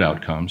about good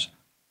outcomes.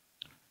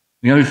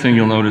 The other thing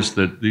you'll notice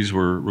that these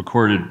were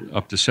recorded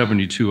up to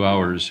 72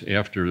 hours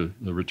after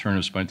the return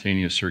of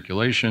spontaneous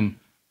circulation,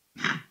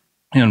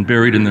 and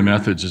buried in the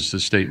methods is the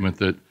statement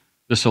that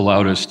this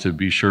allowed us to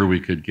be sure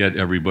we could get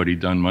everybody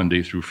done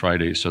Monday through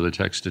Friday so the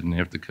techs didn't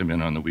have to come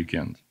in on the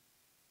weekend.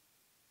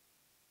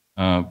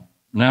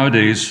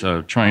 Nowadays,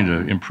 trying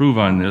to improve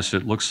on this,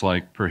 it looks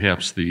like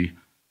perhaps the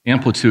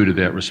amplitude of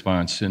that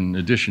response, in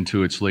addition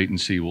to its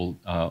latency, will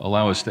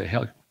allow us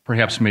to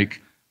perhaps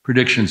make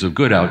predictions of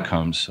good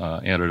outcomes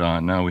added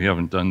on. Now, we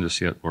haven't done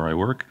this yet where I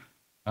work,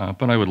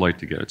 but I would like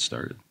to get it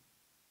started.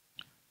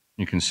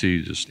 You can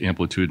see just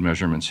amplitude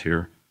measurements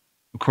here.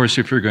 Of course,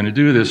 if you're going to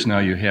do this now,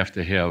 you have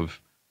to have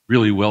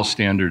really well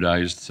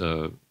standardized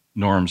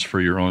norms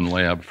for your own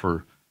lab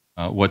for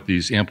what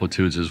these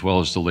amplitudes as well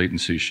as the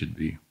latency should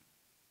be.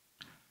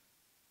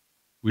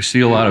 We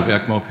see a lot of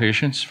ECMO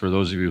patients. For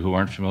those of you who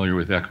aren't familiar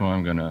with ECMO,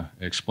 I'm going to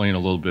explain a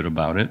little bit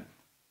about it.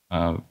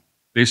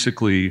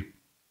 Basically,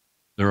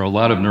 there are a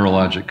lot of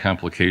neurologic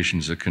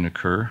complications that can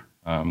occur.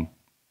 I'm,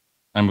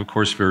 of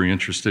course, very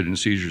interested in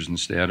seizures and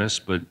status,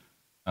 but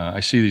I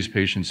see these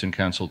patients in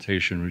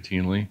consultation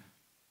routinely,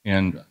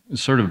 and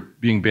it's sort of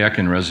being back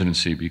in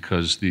residency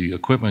because the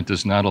equipment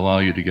does not allow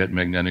you to get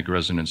magnetic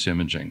resonance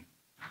imaging.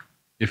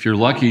 If you're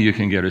lucky, you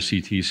can get a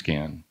CT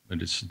scan,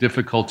 but it's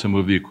difficult to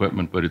move the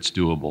equipment, but it's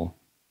doable.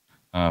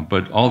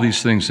 But all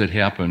these things that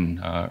happen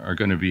are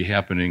going to be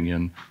happening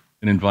in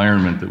an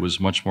environment that was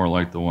much more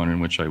like the one in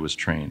which I was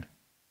trained.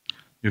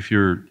 If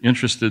you're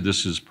interested,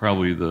 this is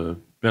probably the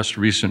best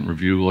recent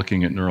review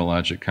looking at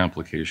neurologic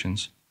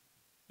complications.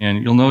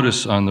 And you'll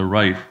notice on the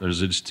right,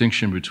 there's a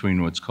distinction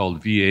between what's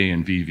called VA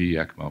and VV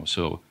ECMO.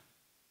 So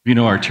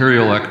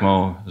veno-arterial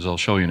ECMO, as I'll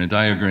show you in a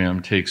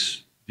diagram,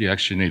 takes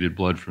deoxygenated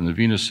blood from the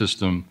venous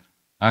system,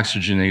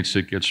 oxygenates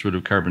it, gets rid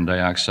of carbon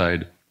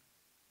dioxide,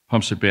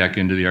 pumps it back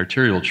into the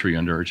arterial tree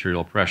under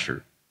arterial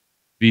pressure.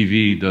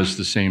 VV does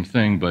the same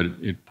thing, but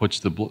it puts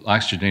the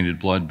oxygenated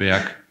blood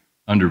back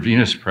under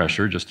venous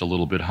pressure, just a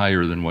little bit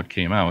higher than what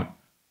came out,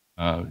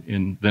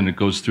 and then it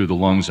goes through the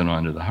lungs and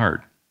onto the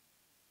heart.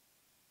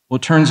 Well,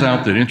 it turns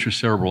out that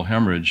intracerebral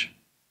hemorrhage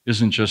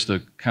isn't just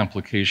a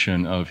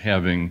complication of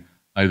having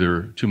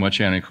either too much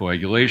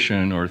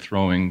anticoagulation or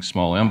throwing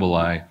small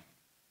emboli,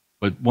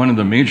 but one of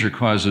the major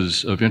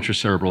causes of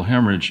intracerebral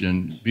hemorrhage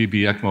in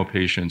VV ECMO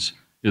patients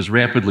is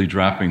rapidly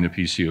dropping the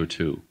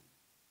PCO2.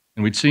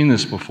 And we'd seen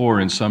this before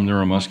in some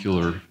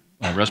neuromuscular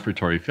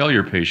respiratory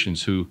failure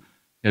patients who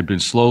had been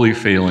slowly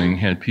failing,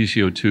 had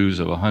PCO2s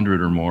of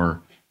 100 or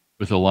more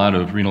with a lot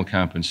of renal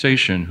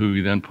compensation, who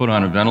we then put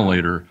on a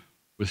ventilator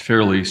with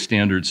fairly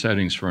standard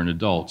settings for an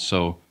adult.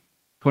 So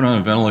put on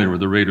a ventilator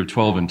with a rate of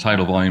 12 and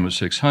tidal volume of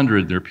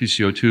 600, their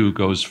PCO2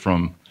 goes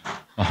from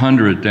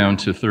 100 down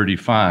to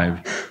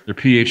 35, their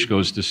pH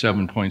goes to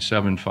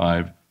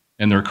 7.75,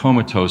 and they're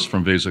comatose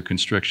from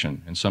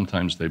vasoconstriction, and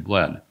sometimes they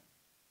bled.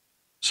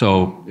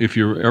 So if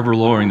you're ever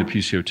lowering the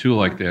PCO2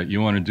 like that,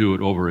 you want to do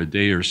it over a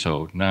day or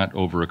so, not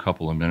over a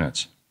couple of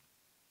minutes.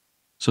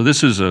 So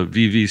this is a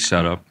VV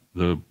setup.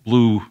 The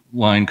blue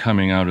line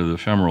coming out of the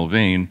femoral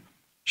vein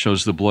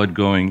shows the blood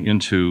going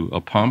into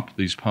a pump.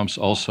 These pumps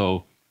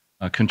also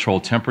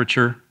control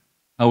temperature.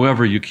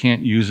 However, you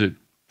can't use it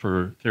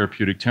for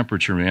therapeutic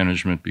temperature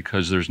management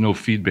because there's no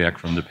feedback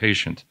from the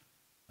patient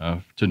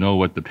to know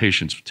what the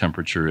patient's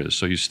temperature is.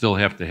 So you still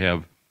have to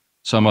have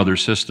some other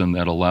system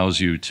that allows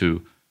you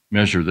to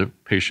measure the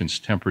patient's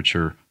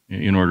temperature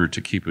in order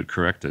to keep it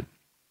corrected.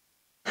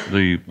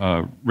 The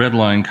red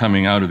line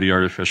coming out of the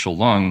artificial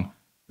lung,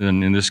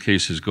 then in this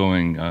case is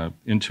going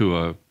into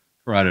a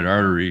carotid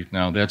artery.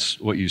 Now that's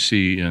what you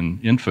see in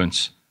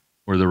infants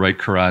where the right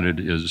carotid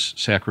is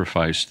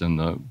sacrificed and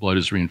the blood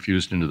is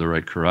reinfused into the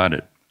right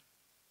carotid.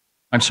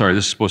 I'm sorry,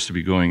 this is supposed to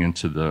be going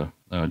into the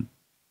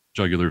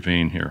jugular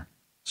vein here.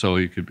 So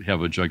you could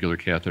have a jugular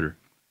catheter.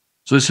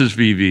 So this is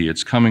VV.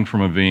 It's coming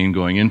from a vein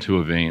going into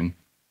a vein.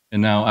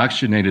 And now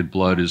oxygenated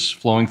blood is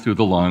flowing through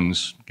the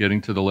lungs,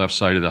 getting to the left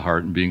side of the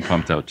heart and being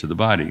pumped out to the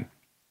body.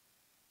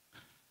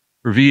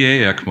 For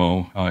VA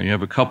ECMO, you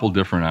have a couple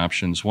different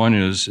options. One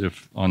is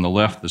if on the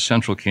left, the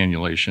central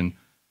cannulation,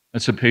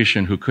 that's a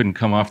patient who couldn't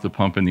come off the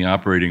pump in the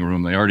operating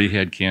room. They already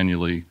had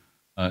cannulae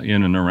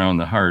in and around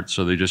the heart,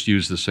 so they just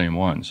use the same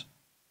ones.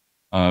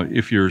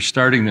 If you're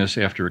starting this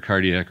after a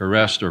cardiac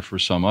arrest or for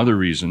some other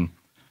reason,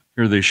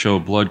 here they show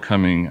blood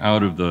coming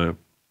out of the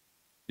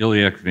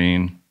iliac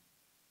vein,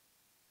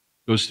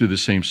 goes through the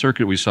same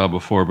circuit we saw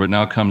before, but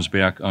now comes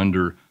back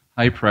under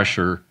high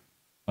pressure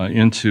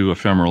into a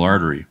femoral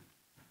artery.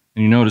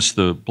 And you notice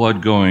the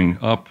blood going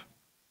up,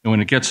 and when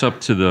it gets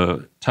up to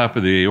the top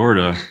of the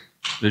aorta,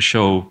 they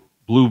show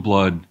blue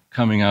blood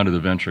coming out of the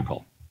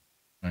ventricle.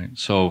 Right?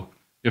 So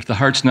if the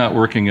heart's not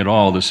working at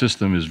all, the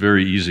system is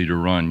very easy to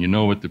run. You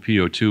know what the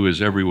PO2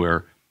 is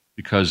everywhere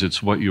because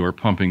it's what you are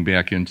pumping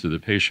back into the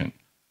patient.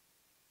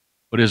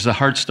 But as the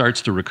heart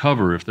starts to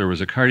recover, if there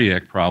was a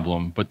cardiac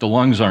problem, but the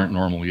lungs aren't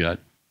normal yet,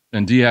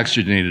 then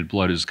deoxygenated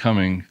blood is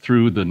coming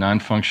through the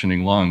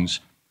non-functioning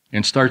lungs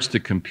and starts to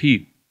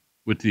compete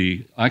with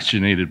the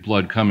oxygenated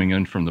blood coming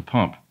in from the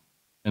pump.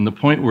 And the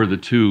point where the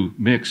two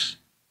mix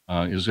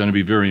is going to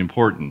be very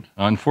important.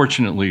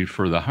 Unfortunately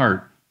for the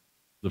heart,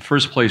 the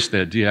first place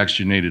that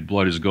deoxygenated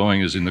blood is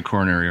going is in the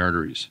coronary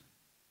arteries.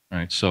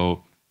 Right?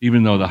 So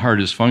even though the heart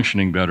is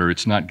functioning better,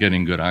 it's not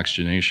getting good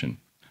oxygenation.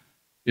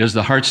 As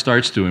the heart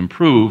starts to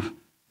improve,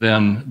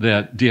 then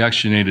that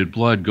deoxygenated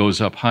blood goes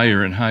up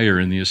higher and higher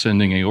in the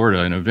ascending aorta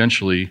and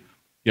eventually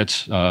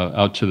gets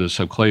out to the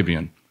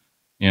subclavian.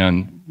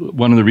 And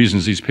one of the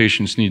reasons these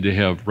patients need to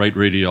have right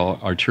radial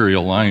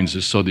arterial lines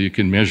is so that you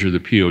can measure the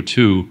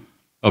PO2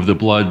 of the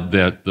blood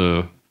that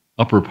the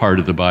upper part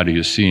of the body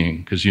is seeing,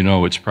 because you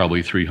know it's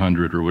probably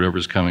 300 or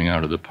whatever's coming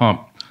out of the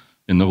pump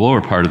in the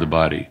lower part of the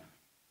body.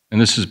 And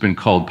this has been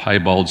called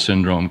piebald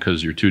syndrome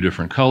because you're two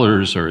different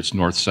colors, or it's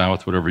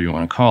north-south, whatever you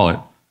want to call it.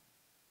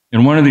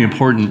 And one of the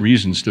important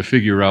reasons to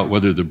figure out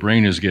whether the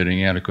brain is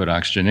getting adequate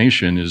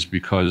oxygenation is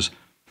because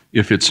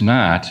if it's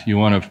not, you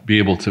want to be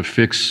able to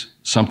fix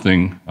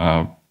something.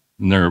 And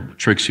there are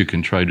tricks you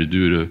can try to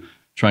do to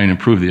try and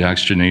improve the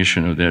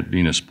oxygenation of that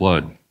venous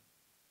blood.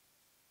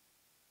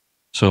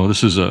 So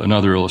this is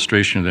another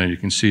illustration of that. You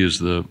can see as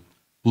the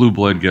blue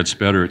blood gets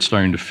better, it's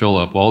starting to fill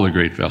up all the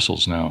great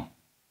vessels now.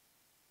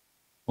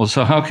 Well,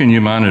 so how can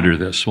you monitor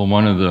this? Well,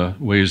 one of the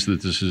ways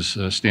that this is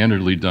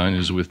standardly done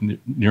is with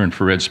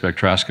near-infrared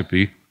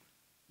spectroscopy.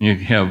 You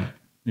have,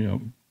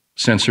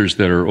 sensors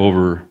that are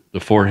over the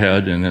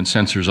forehead and then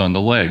sensors on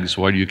the legs.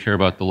 Why do you care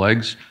about the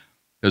legs?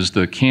 Because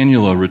the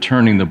cannula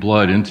returning the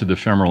blood into the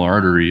femoral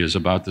artery is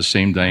about the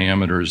same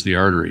diameter as the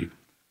artery,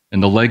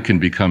 and the leg can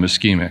become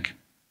ischemic.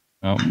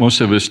 Now,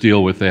 most of us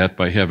deal with that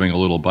by having a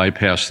little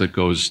bypass that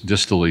goes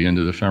distally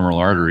into the femoral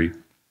artery.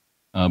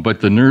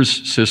 But the nerve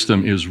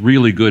system is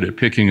really good at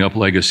picking up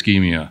leg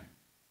ischemia,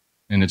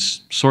 and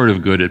it's sort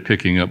of good at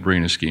picking up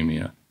brain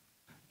ischemia.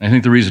 I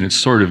think the reason it's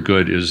sort of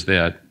good is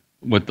that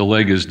what the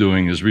leg is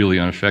doing is really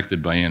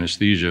unaffected by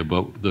anesthesia,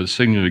 but the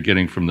signal you're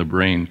getting from the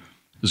brain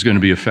is going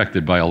to be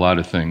affected by a lot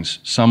of things,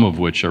 some of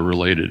which are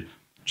related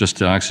just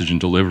to oxygen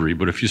delivery.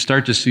 But if you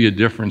start to see a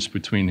difference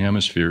between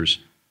hemispheres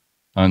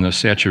on the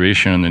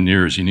saturation on the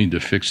nears, you need to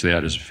fix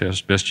that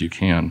as best you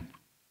can.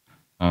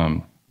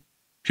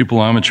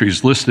 Pupillometry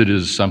is listed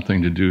as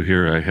something to do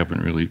here. I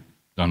haven't really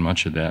done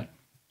much of that.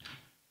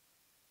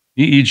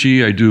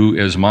 EEG I do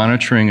as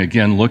monitoring,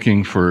 again,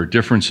 looking for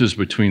differences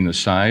between the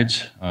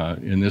sides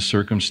in this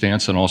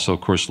circumstance, and also,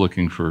 of course,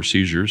 looking for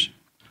seizures.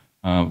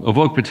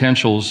 Evoked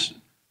potentials,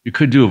 you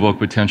could do evoked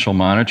potential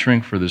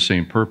monitoring for the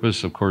same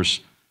purpose. Of course,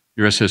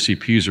 your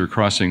SSEPs are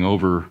crossing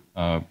over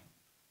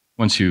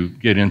once you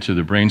get into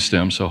the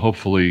brainstem, so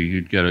hopefully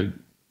you'd get a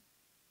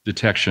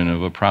detection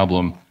of a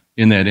problem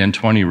in that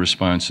N20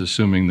 response,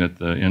 assuming that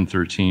the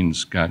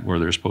N13s got where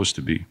they're supposed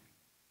to be.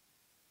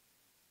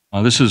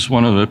 This is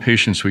one of the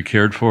patients we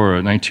cared for,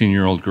 a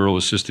 19-year-old girl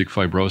with cystic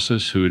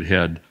fibrosis who had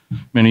had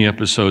many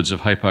episodes of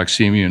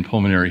hypoxemia and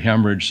pulmonary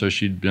hemorrhage, so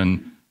she'd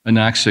been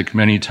anoxic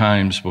many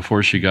times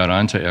before she got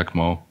onto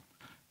ECMO.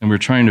 And we were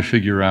trying to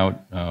figure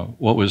out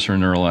what was her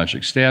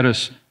neurologic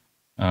status.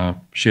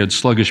 She had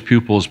sluggish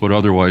pupils, but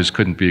otherwise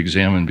couldn't be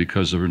examined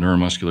because of her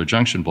neuromuscular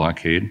junction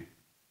blockade.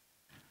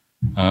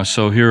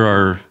 So here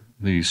are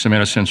the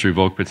somatosensory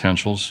evoked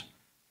potentials.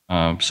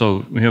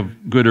 So we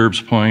have good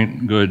Erb's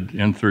point, good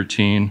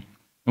N13,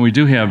 and we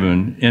do have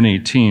an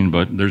N18,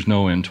 but there's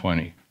no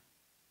N20.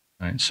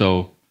 Right?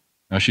 So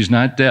now she's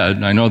not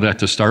dead. I know that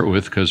to start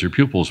with because her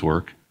pupils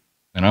work.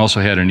 And I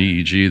also had an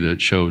EEG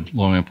that showed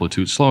low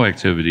amplitude slow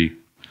activity.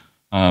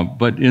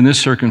 But in this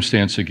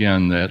circumstance,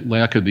 again, that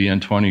lack of the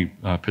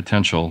N20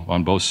 potential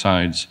on both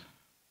sides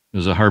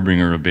is a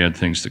harbinger of bad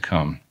things to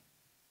come.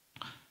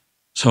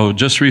 So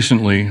just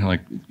recently,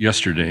 like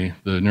yesterday,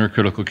 the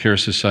Neurocritical Care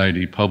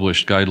Society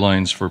published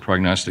guidelines for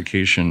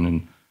prognostication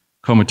in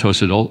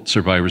comatose adult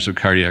survivors of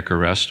cardiac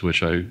arrest,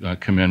 which I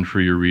commend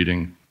for your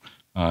reading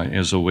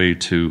as a way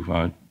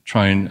to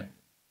try and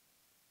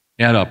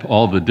add up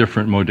all the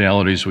different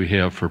modalities we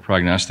have for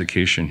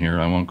prognostication here.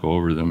 I won't go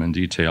over them in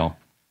detail.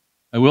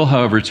 I will,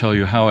 however, tell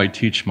you how I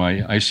teach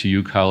my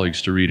ICU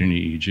colleagues to read an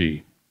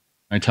EEG.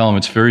 I tell them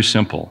it's very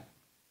simple.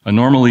 A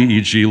normal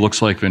EEG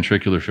looks like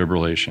ventricular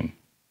fibrillation.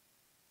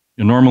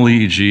 A normal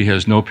EEG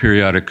has no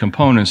periodic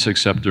components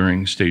except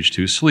during stage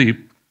 2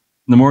 sleep.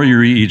 The more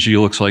your EEG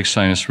looks like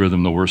sinus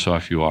rhythm, the worse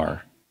off you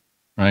are,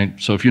 right?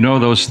 So if you know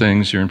those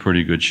things, you're in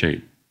pretty good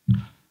shape.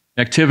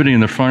 Activity in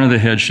the front of the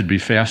head should be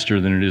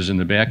faster than it is in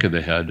the back of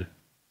the head.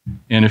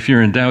 And if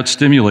you're in doubt,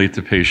 stimulate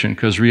the patient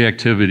because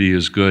reactivity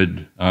is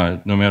good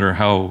no matter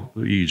how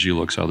the EEG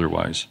looks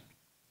otherwise.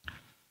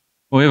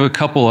 Well, we have a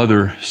couple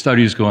other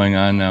studies going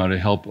on now to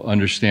help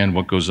understand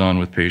what goes on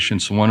with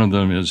patients. One of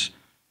them is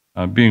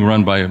being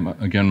run by,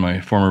 again,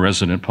 my former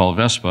resident, Paul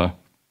Vespa,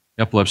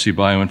 epilepsy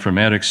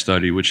bioinformatics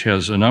study, which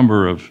has a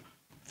number of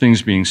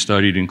things being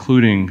studied,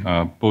 including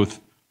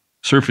both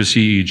surface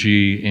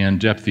EEG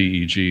and depth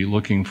EEG,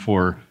 looking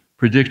for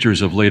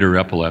predictors of later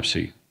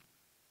epilepsy.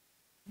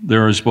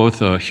 There is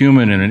both a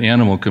human and an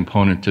animal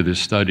component to this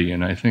study,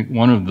 and I think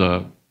one of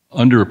the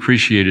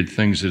underappreciated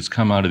things that's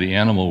come out of the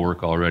animal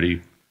work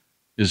already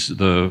is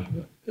the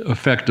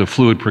effect of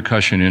fluid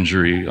percussion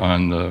injury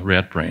on the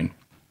rat brain.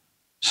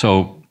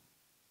 So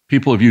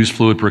people have used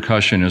fluid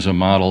percussion as a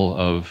model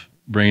of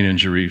brain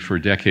injury for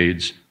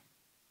decades,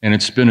 and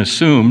it's been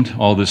assumed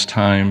all this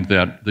time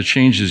that the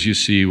changes you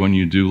see when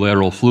you do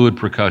lateral fluid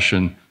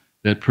percussion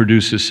that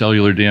produces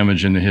cellular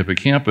damage in the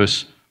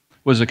hippocampus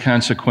was a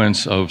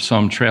consequence of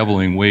some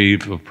traveling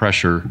wave of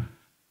pressure.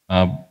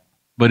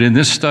 But in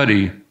this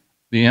study,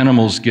 the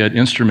animals get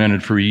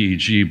instrumented for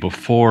EEG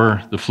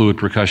before the fluid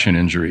percussion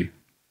injury.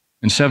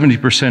 And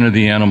 70% of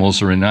the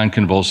animals are in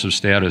non-convulsive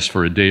status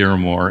for a day or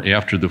more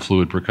after the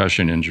fluid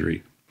percussion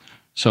injury.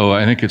 So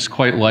I think it's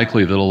quite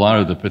likely that a lot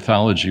of the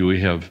pathology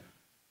we have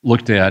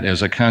looked at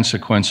as a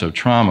consequence of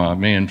trauma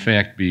may in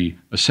fact be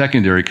a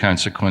secondary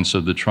consequence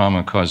of the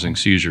trauma causing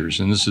seizures.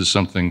 And this is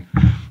something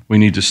we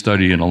need to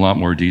study in a lot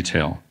more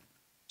detail.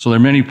 So there are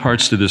many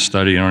parts to this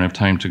study. I don't have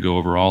time to go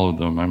over all of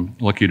them. I'm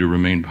lucky to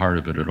remain part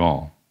of it at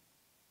all.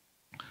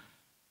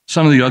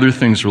 Some of the other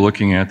things we're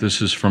looking at, this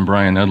is from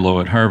Brian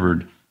Edlow at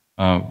Harvard,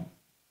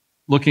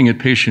 looking at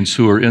patients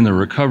who are in the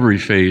recovery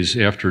phase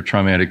after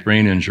traumatic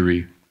brain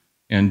injury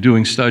and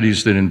doing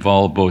studies that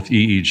involve both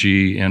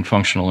EEG and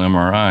functional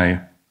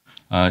MRI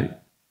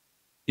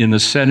in the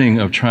setting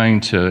of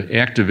trying to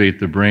activate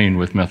the brain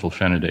with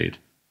methylphenidate.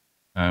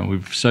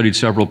 We've studied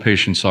several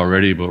patients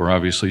already, but we're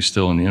obviously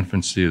still in the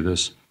infancy of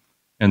this.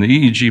 And the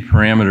EEG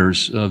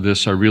parameters of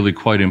this are really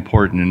quite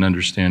important in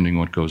understanding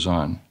what goes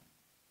on.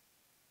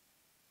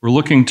 We're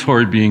looking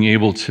toward being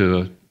able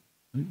to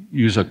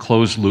use a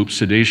closed-loop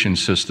sedation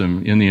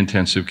system in the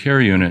intensive care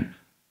unit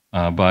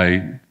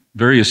by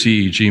various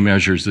EEG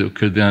measures that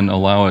could then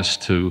allow us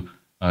to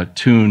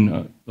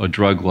tune a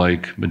drug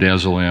like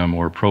midazolam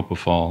or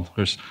propofol. Of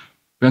course,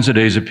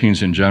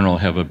 benzodiazepines in general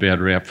have a bad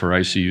rap for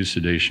ICU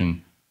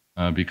sedation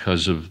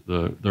because of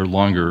their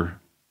longer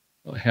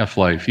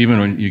half-life. Even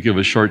when you give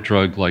a short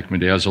drug like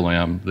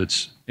midazolam,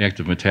 that's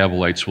active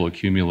metabolites will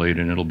accumulate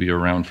and it'll be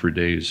around for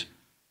days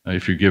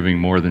if you're giving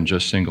more than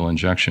just single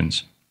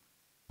injections.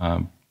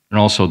 And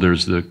also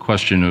there's the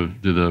question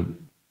of, do the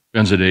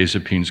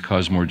benzodiazepines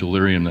cause more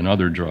delirium than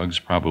other drugs?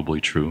 Probably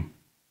true.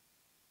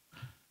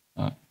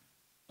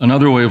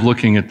 Another way of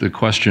looking at the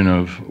question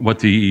of what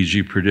the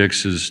EEG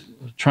predicts is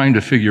trying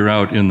to figure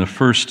out in the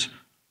first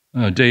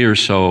day or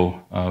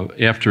so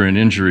after an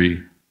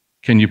injury,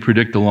 can you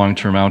predict the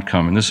long-term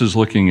outcome? And this is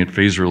looking at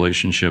phase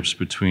relationships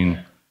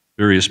between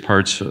various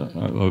parts,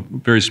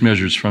 various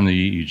measures from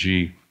the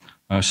EEG,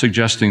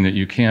 suggesting that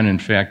you can, in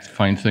fact,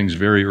 find things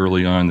very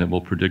early on that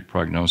will predict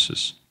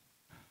prognosis.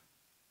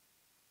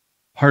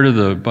 Part of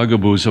the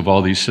bugaboos of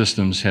all these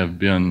systems have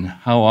been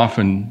how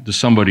often does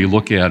somebody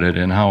look at it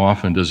and how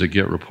often does it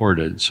get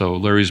reported? So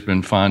Larry's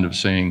been fond of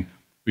saying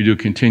we do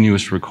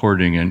continuous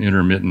recording and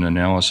intermittent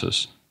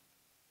analysis.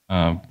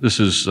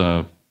 This is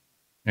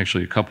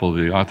actually a couple of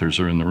the authors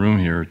are in the room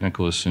here,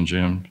 Nicholas and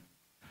Jim.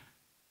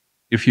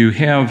 If you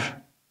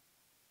have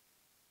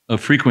a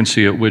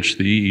frequency at which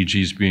the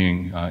EEG is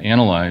being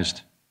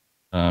analyzed,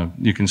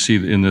 you can see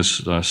in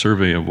this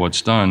survey of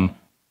what's done,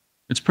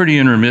 it's pretty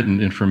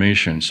intermittent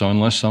information. So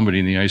unless somebody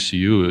in the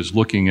ICU is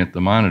looking at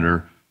the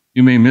monitor,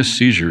 you may miss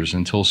seizures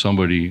until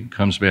somebody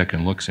comes back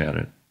and looks at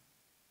it.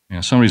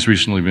 And somebody's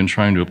recently been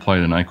trying to apply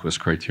the Nyquist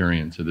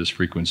criterion to this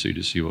frequency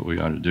to see what we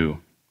ought to do.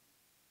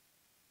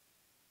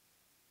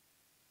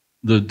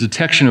 The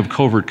detection of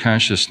covert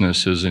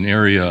consciousness is an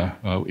area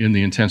in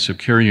the intensive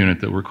care unit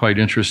that we're quite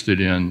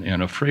interested in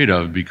and afraid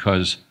of,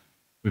 because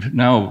we've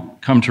now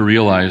come to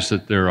realize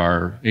that there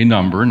are a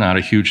number, not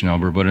a huge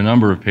number, but a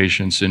number of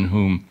patients in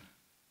whom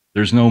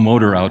there's no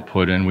motor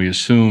output, and we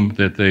assume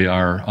that they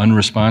are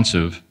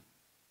unresponsive,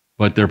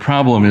 but their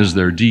problem is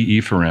they're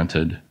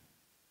de-efferented.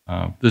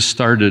 This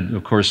started,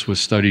 of course, with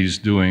studies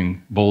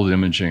doing bold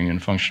imaging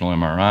and functional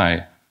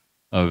MRI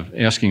of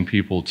asking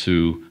people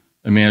to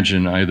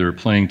imagine either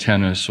playing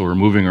tennis or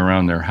moving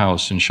around their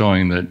house and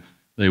showing that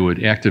they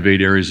would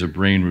activate areas of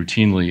brain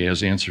routinely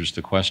as answers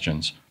to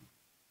questions.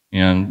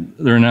 And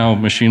there are now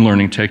machine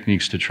learning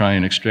techniques to try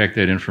and extract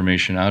that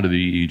information out of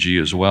the EEG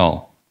as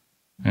well.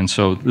 And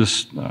so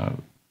this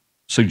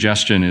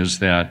suggestion is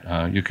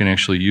that you can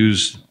actually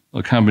use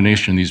a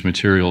combination of these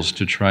materials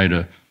to try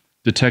to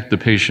detect the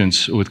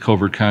patients with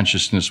covert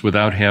consciousness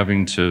without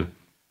having to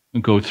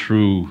go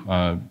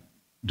through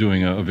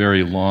doing a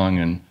very long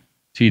and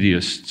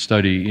tedious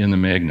study in the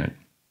magnet.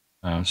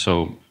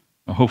 So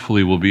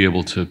hopefully we'll be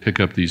able to pick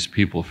up these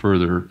people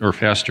further or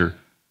faster.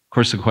 Of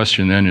course, the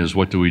question then is,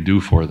 what do we do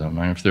for them?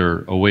 And if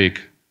they're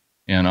awake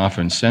and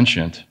often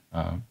sentient,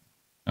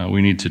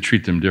 we need to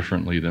treat them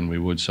differently than we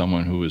would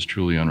someone who is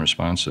truly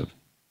unresponsive.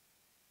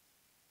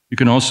 You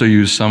can also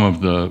use some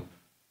of the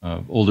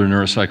older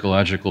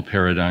neuropsychological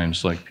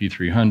paradigms like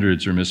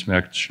P300s or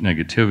mismatch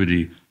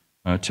negativity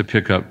to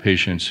pick up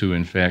patients who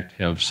in fact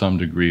have some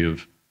degree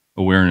of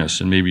awareness,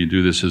 and maybe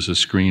do this as a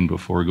screen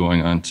before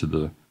going on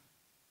to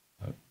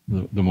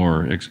the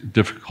more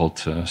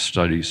difficult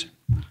studies.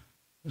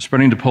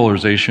 Spreading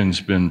depolarization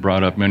has been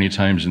brought up many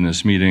times in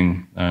this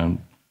meeting.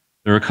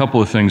 There are a couple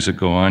of things that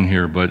go on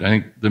here, but I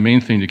think the main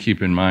thing to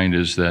keep in mind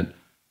is that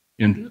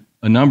in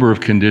a number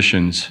of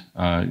conditions,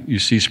 you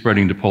see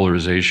spreading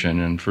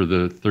depolarization, and for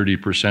the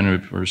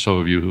 30% or so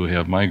of you who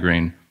have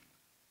migraine,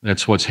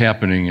 that's what's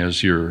happening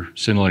as your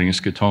scintillating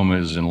scotoma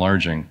is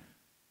enlarging,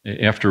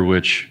 after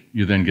which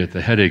you then get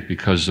the headache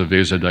because of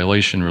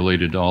vasodilation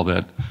related to all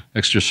that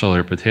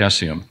extracellular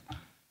potassium.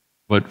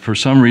 But for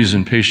some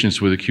reason, patients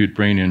with acute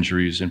brain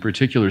injuries, in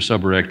particular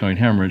subarachnoid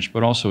hemorrhage,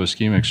 but also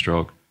ischemic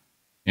stroke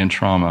and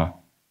trauma,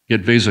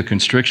 get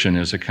vasoconstriction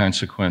as a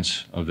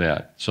consequence of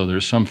that. So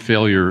there's some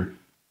failure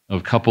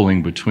of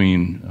coupling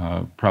between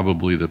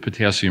probably the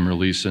potassium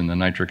release and the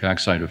nitric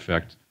oxide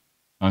effect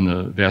on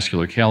the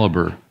vascular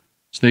caliber.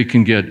 So they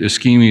can get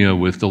ischemia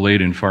with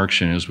delayed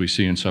infarction, as we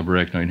see in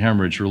subarachnoid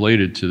hemorrhage,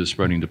 related to the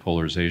spreading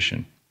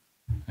depolarization.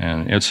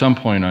 And at some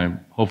point,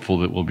 I'm hopeful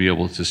that we'll be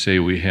able to say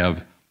we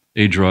have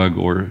a drug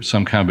or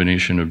some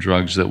combination of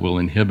drugs that will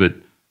inhibit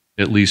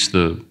at least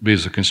the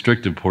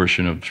vasoconstrictive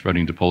portion of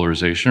spreading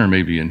depolarization, or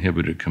maybe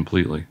inhibited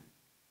completely.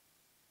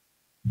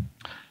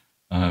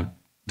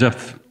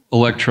 Depth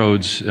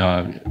electrodes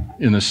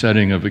in the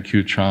setting of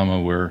acute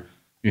trauma where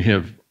you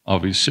have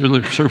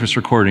obviously surface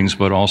recordings,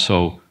 but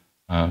also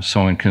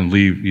someone can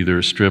leave either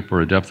a strip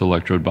or a depth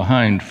electrode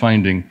behind,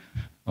 finding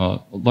a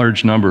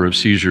large number of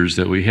seizures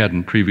that we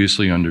hadn't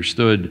previously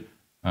understood.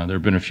 There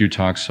have been a few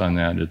talks on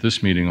that at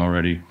this meeting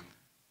already.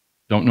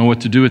 Don't know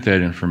what to do with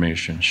that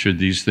information. Should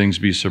these things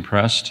be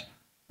suppressed?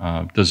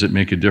 Does it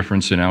make a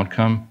difference in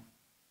outcome?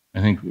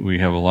 I think we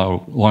have a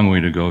long way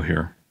to go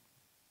here.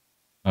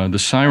 The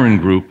SIREN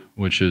group,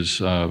 which is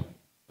a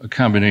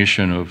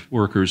combination of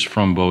workers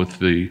from both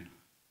the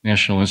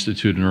National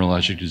Institute of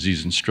Neurologic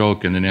Disease and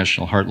Stroke and the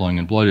National Heart, Lung,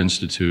 and Blood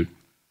Institute,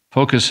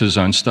 focuses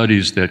on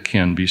studies that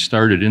can be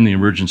started in the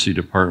emergency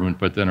department,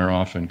 but then are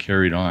often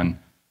carried on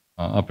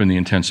up in the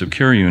intensive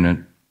care unit.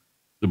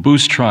 The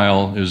BOOST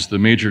trial is the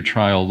major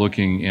trial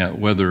looking at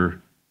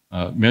whether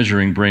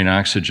measuring brain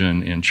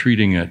oxygen and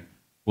treating it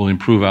will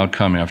improve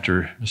outcome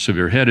after a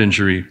severe head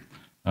injury.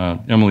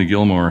 Emily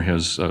Gilmore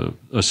has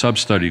a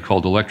sub-study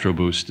called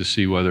ElectroBoost to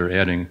see whether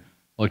adding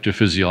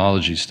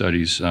electrophysiology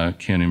studies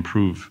can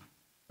improve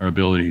our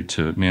ability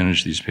to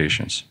manage these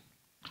patients.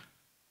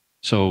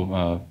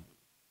 So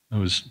I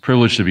was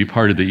privileged to be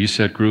part of the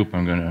ESET group.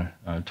 I'm going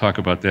to talk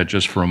about that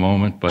just for a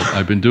moment, but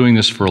I've been doing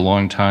this for a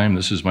long time.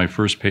 This is my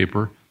first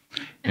paper.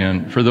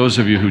 And for those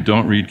of you who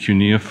don't read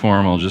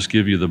cuneiform, I'll just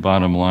give you the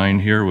bottom line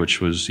here, which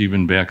was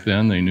even back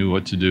then, they knew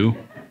what to do.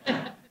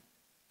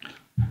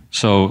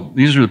 So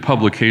these are the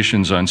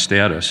publications on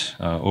status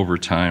over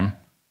time.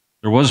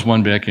 There was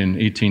one back in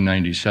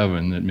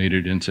 1897 that made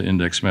it into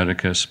Index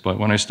Medicus, but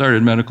when I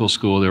started medical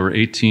school, there were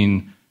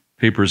 18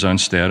 papers on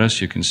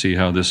status. You can see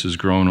how this has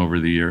grown over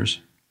the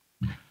years.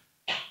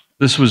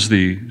 This was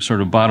the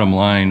sort of bottom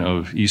line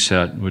of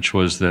ESET, which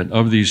was that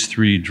of these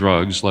three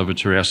drugs,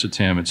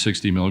 levetiracetam at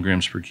 60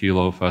 milligrams per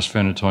kilo,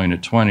 fosphenytoin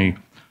at 20,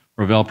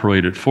 or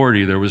valproate at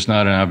 40, there was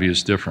not an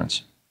obvious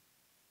difference.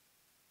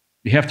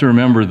 You have to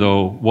remember,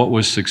 though, what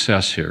was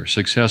success here.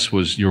 Success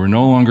was you were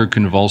no longer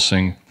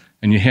convulsing,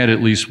 and you had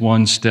at least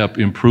one step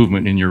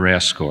improvement in your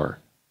RAS score.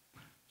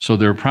 So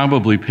there are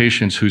probably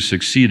patients who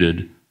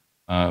succeeded,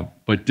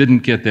 but didn't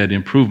get that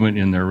improvement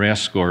in their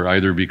RAS score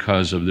either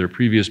because of their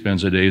previous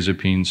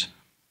benzodiazepines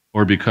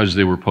or because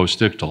they were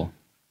postictal.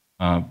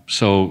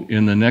 So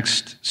in the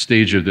next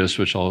stage of this,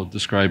 which I'll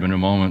describe in a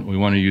moment, we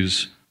want to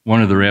use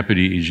one of the rapid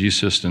EEG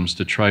systems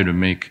to try to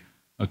make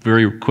a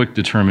very quick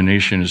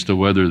determination as to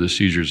whether the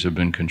seizures have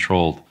been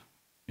controlled.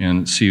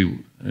 And see,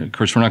 of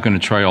course, we're not going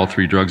to try all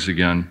three drugs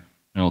again,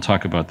 and I'll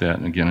talk about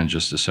that again in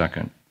just a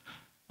second.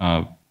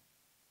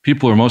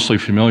 People are mostly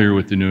familiar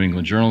with the New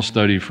England Journal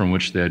study from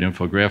which that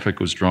infographic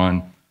was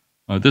drawn.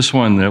 This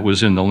one that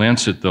was in the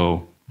Lancet,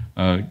 though,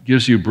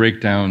 gives you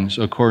breakdowns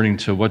according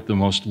to what the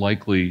most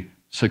likely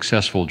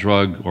successful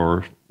drug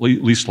or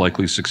least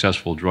likely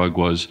successful drug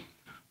was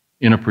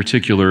in a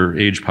particular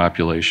age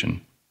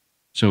population.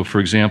 So, for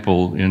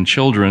example, in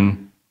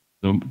children,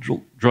 the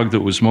drug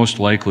that was most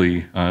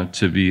likely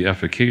to be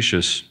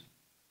efficacious,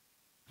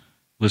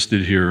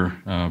 listed here,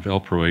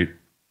 valproate,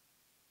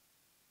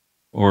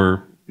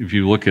 or if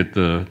you look at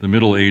the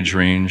middle age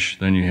range,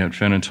 then you had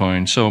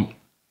phenytoin. So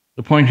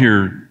the point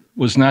here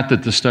was not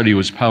that the study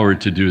was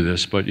powered to do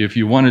this, but if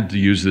you wanted to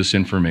use this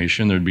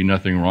information, there'd be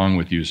nothing wrong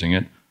with using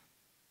it.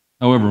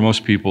 However,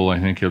 most people, I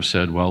think, have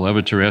said, well,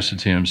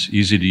 levetiracetam's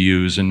easy to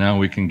use, and now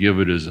we can give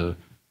it as a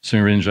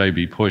syringe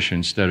IV push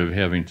instead of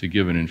having to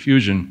give an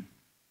infusion,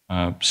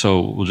 so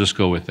we'll just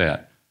go with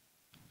that.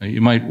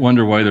 You might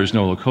wonder why there's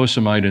no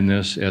lacosamide in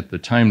this. At the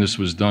time this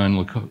was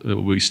done,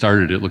 we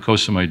started it,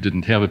 lacosamide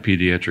didn't have a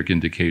pediatric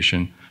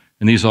indication,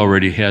 and these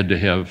already had to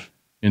have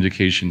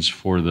indications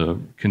for the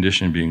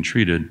condition being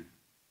treated.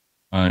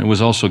 It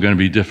was also going to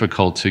be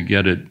difficult to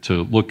get it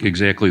to look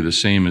exactly the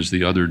same as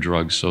the other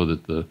drugs so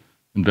that the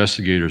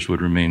investigators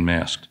would remain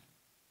masked.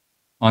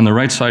 On the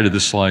right side of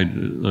this slide,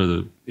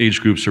 the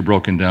age groups are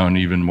broken down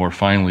even more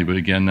finely, but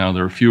again, now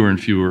there are fewer and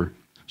fewer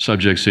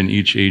subjects in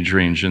each age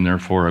range, and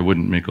therefore I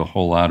wouldn't make a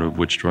whole lot of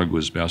which drug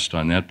was best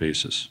on that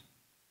basis.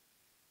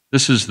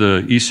 This is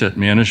the ESET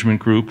management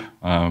group.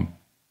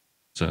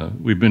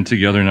 We've been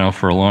together now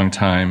for a long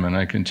time, and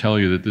I can tell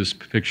you that this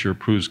picture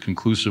proves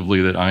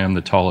conclusively that I am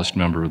the tallest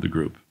member of the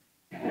group.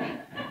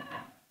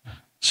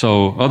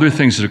 So other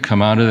things that have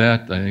come out of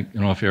that, I don't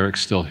know if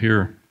Eric's still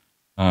here.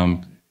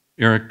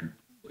 Eric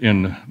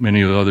and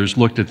many of the others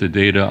looked at the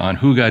data on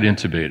who got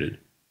intubated,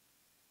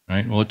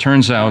 right? Well, it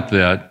turns out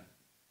that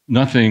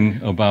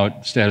nothing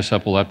about status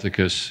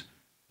epilepticus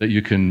that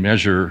you can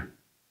measure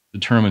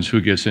determines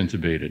who gets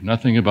intubated.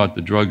 Nothing about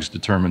the drugs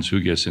determines who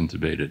gets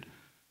intubated.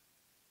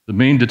 The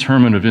main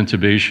determinant of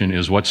intubation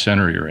is what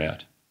center you're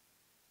at,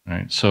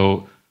 right?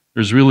 So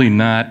there's really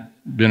not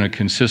been a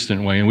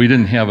consistent way, and we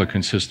didn't have a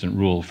consistent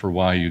rule for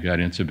why you got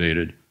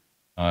intubated.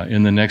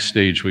 In the next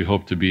stage, we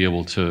hope to be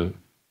able to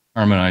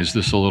harmonize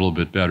this a little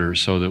bit better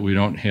so that we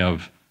don't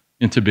have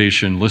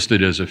intubation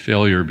listed as a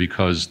failure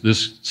because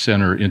this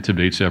center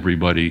intubates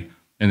everybody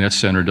and that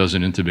center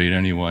doesn't intubate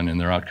anyone, and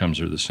their outcomes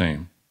are the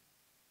same.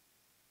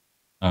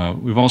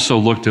 We've also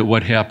looked at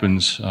what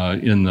happens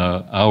in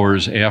the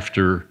hours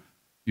after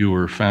you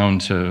were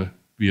found to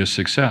be a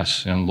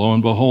success, and lo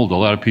and behold, a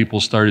lot of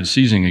people started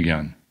seizing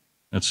again.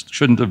 That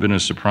shouldn't have been a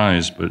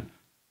surprise, but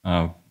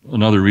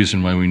another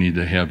reason why we need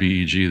to have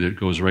EEG that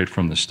goes right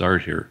from the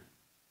start here.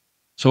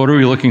 So what are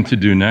we looking to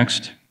do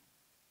next?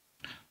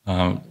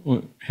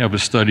 We'll have a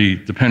study,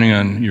 depending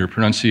on your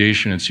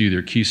pronunciation, it's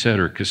either KeySet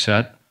or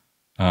cassette,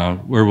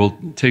 where we'll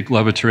take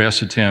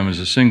levetiracetam as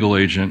a single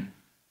agent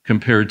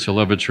compared to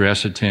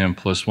levetiracetam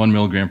plus 1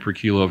 milligram per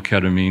kilo of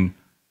ketamine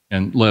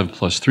and lev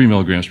plus 3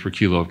 milligrams per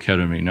kilo of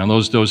ketamine. Now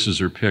those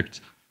doses are picked.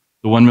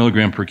 The 1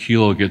 milligram per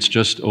kilo gets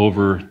just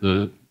over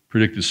the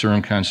predicted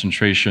serum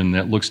concentration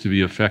that looks to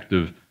be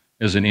effective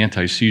as an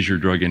anti-seizure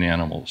drug in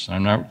animals.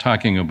 I'm not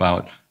talking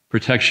about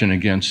protection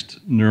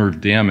against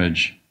nerve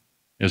damage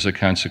as a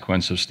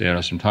consequence of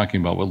status. I'm talking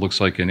about what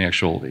looks like an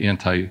actual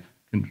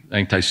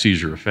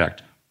anti-seizure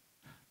effect.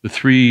 The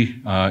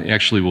 3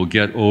 actually will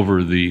get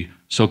over the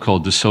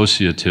so-called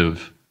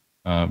dissociative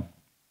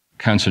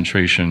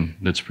concentration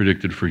that's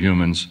predicted for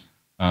humans.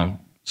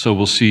 So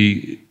we'll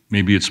see,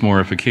 maybe it's more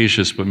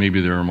efficacious, but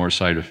maybe there are more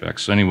side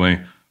effects.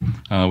 Anyway,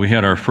 we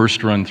had our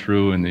first run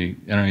through, and the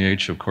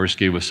NIH, of course,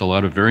 gave us a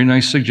lot of very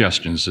nice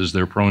suggestions, as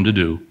they're prone to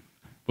do.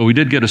 But we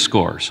did get a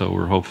score, so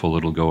we're hopeful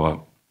it'll go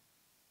up.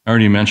 I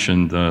already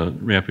mentioned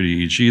rapid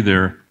EEG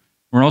there.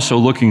 We're also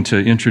looking to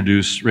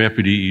introduce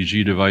rapid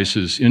EEG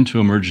devices into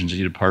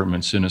emergency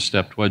departments in a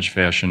stepped wedge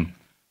fashion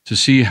to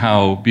see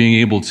how being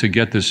able to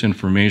get this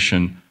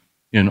information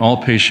in all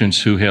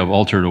patients who have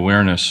altered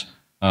awareness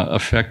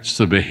affects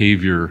the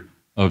behavior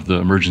of the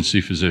emergency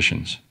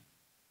physicians.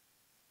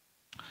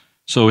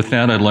 So with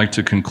that, I'd like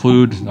to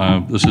conclude.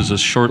 This is a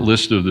short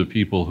list of the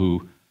people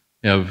who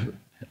have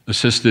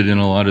assisted in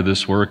a lot of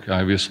this work.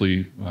 I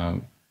obviously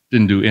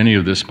didn't do any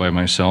of this by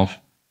myself.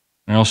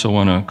 I also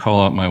want to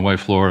call out my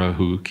wife, Laura,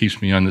 who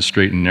keeps me on the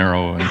straight and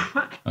narrow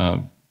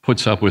and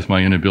puts up with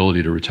my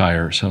inability to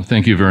retire. So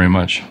thank you very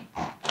much.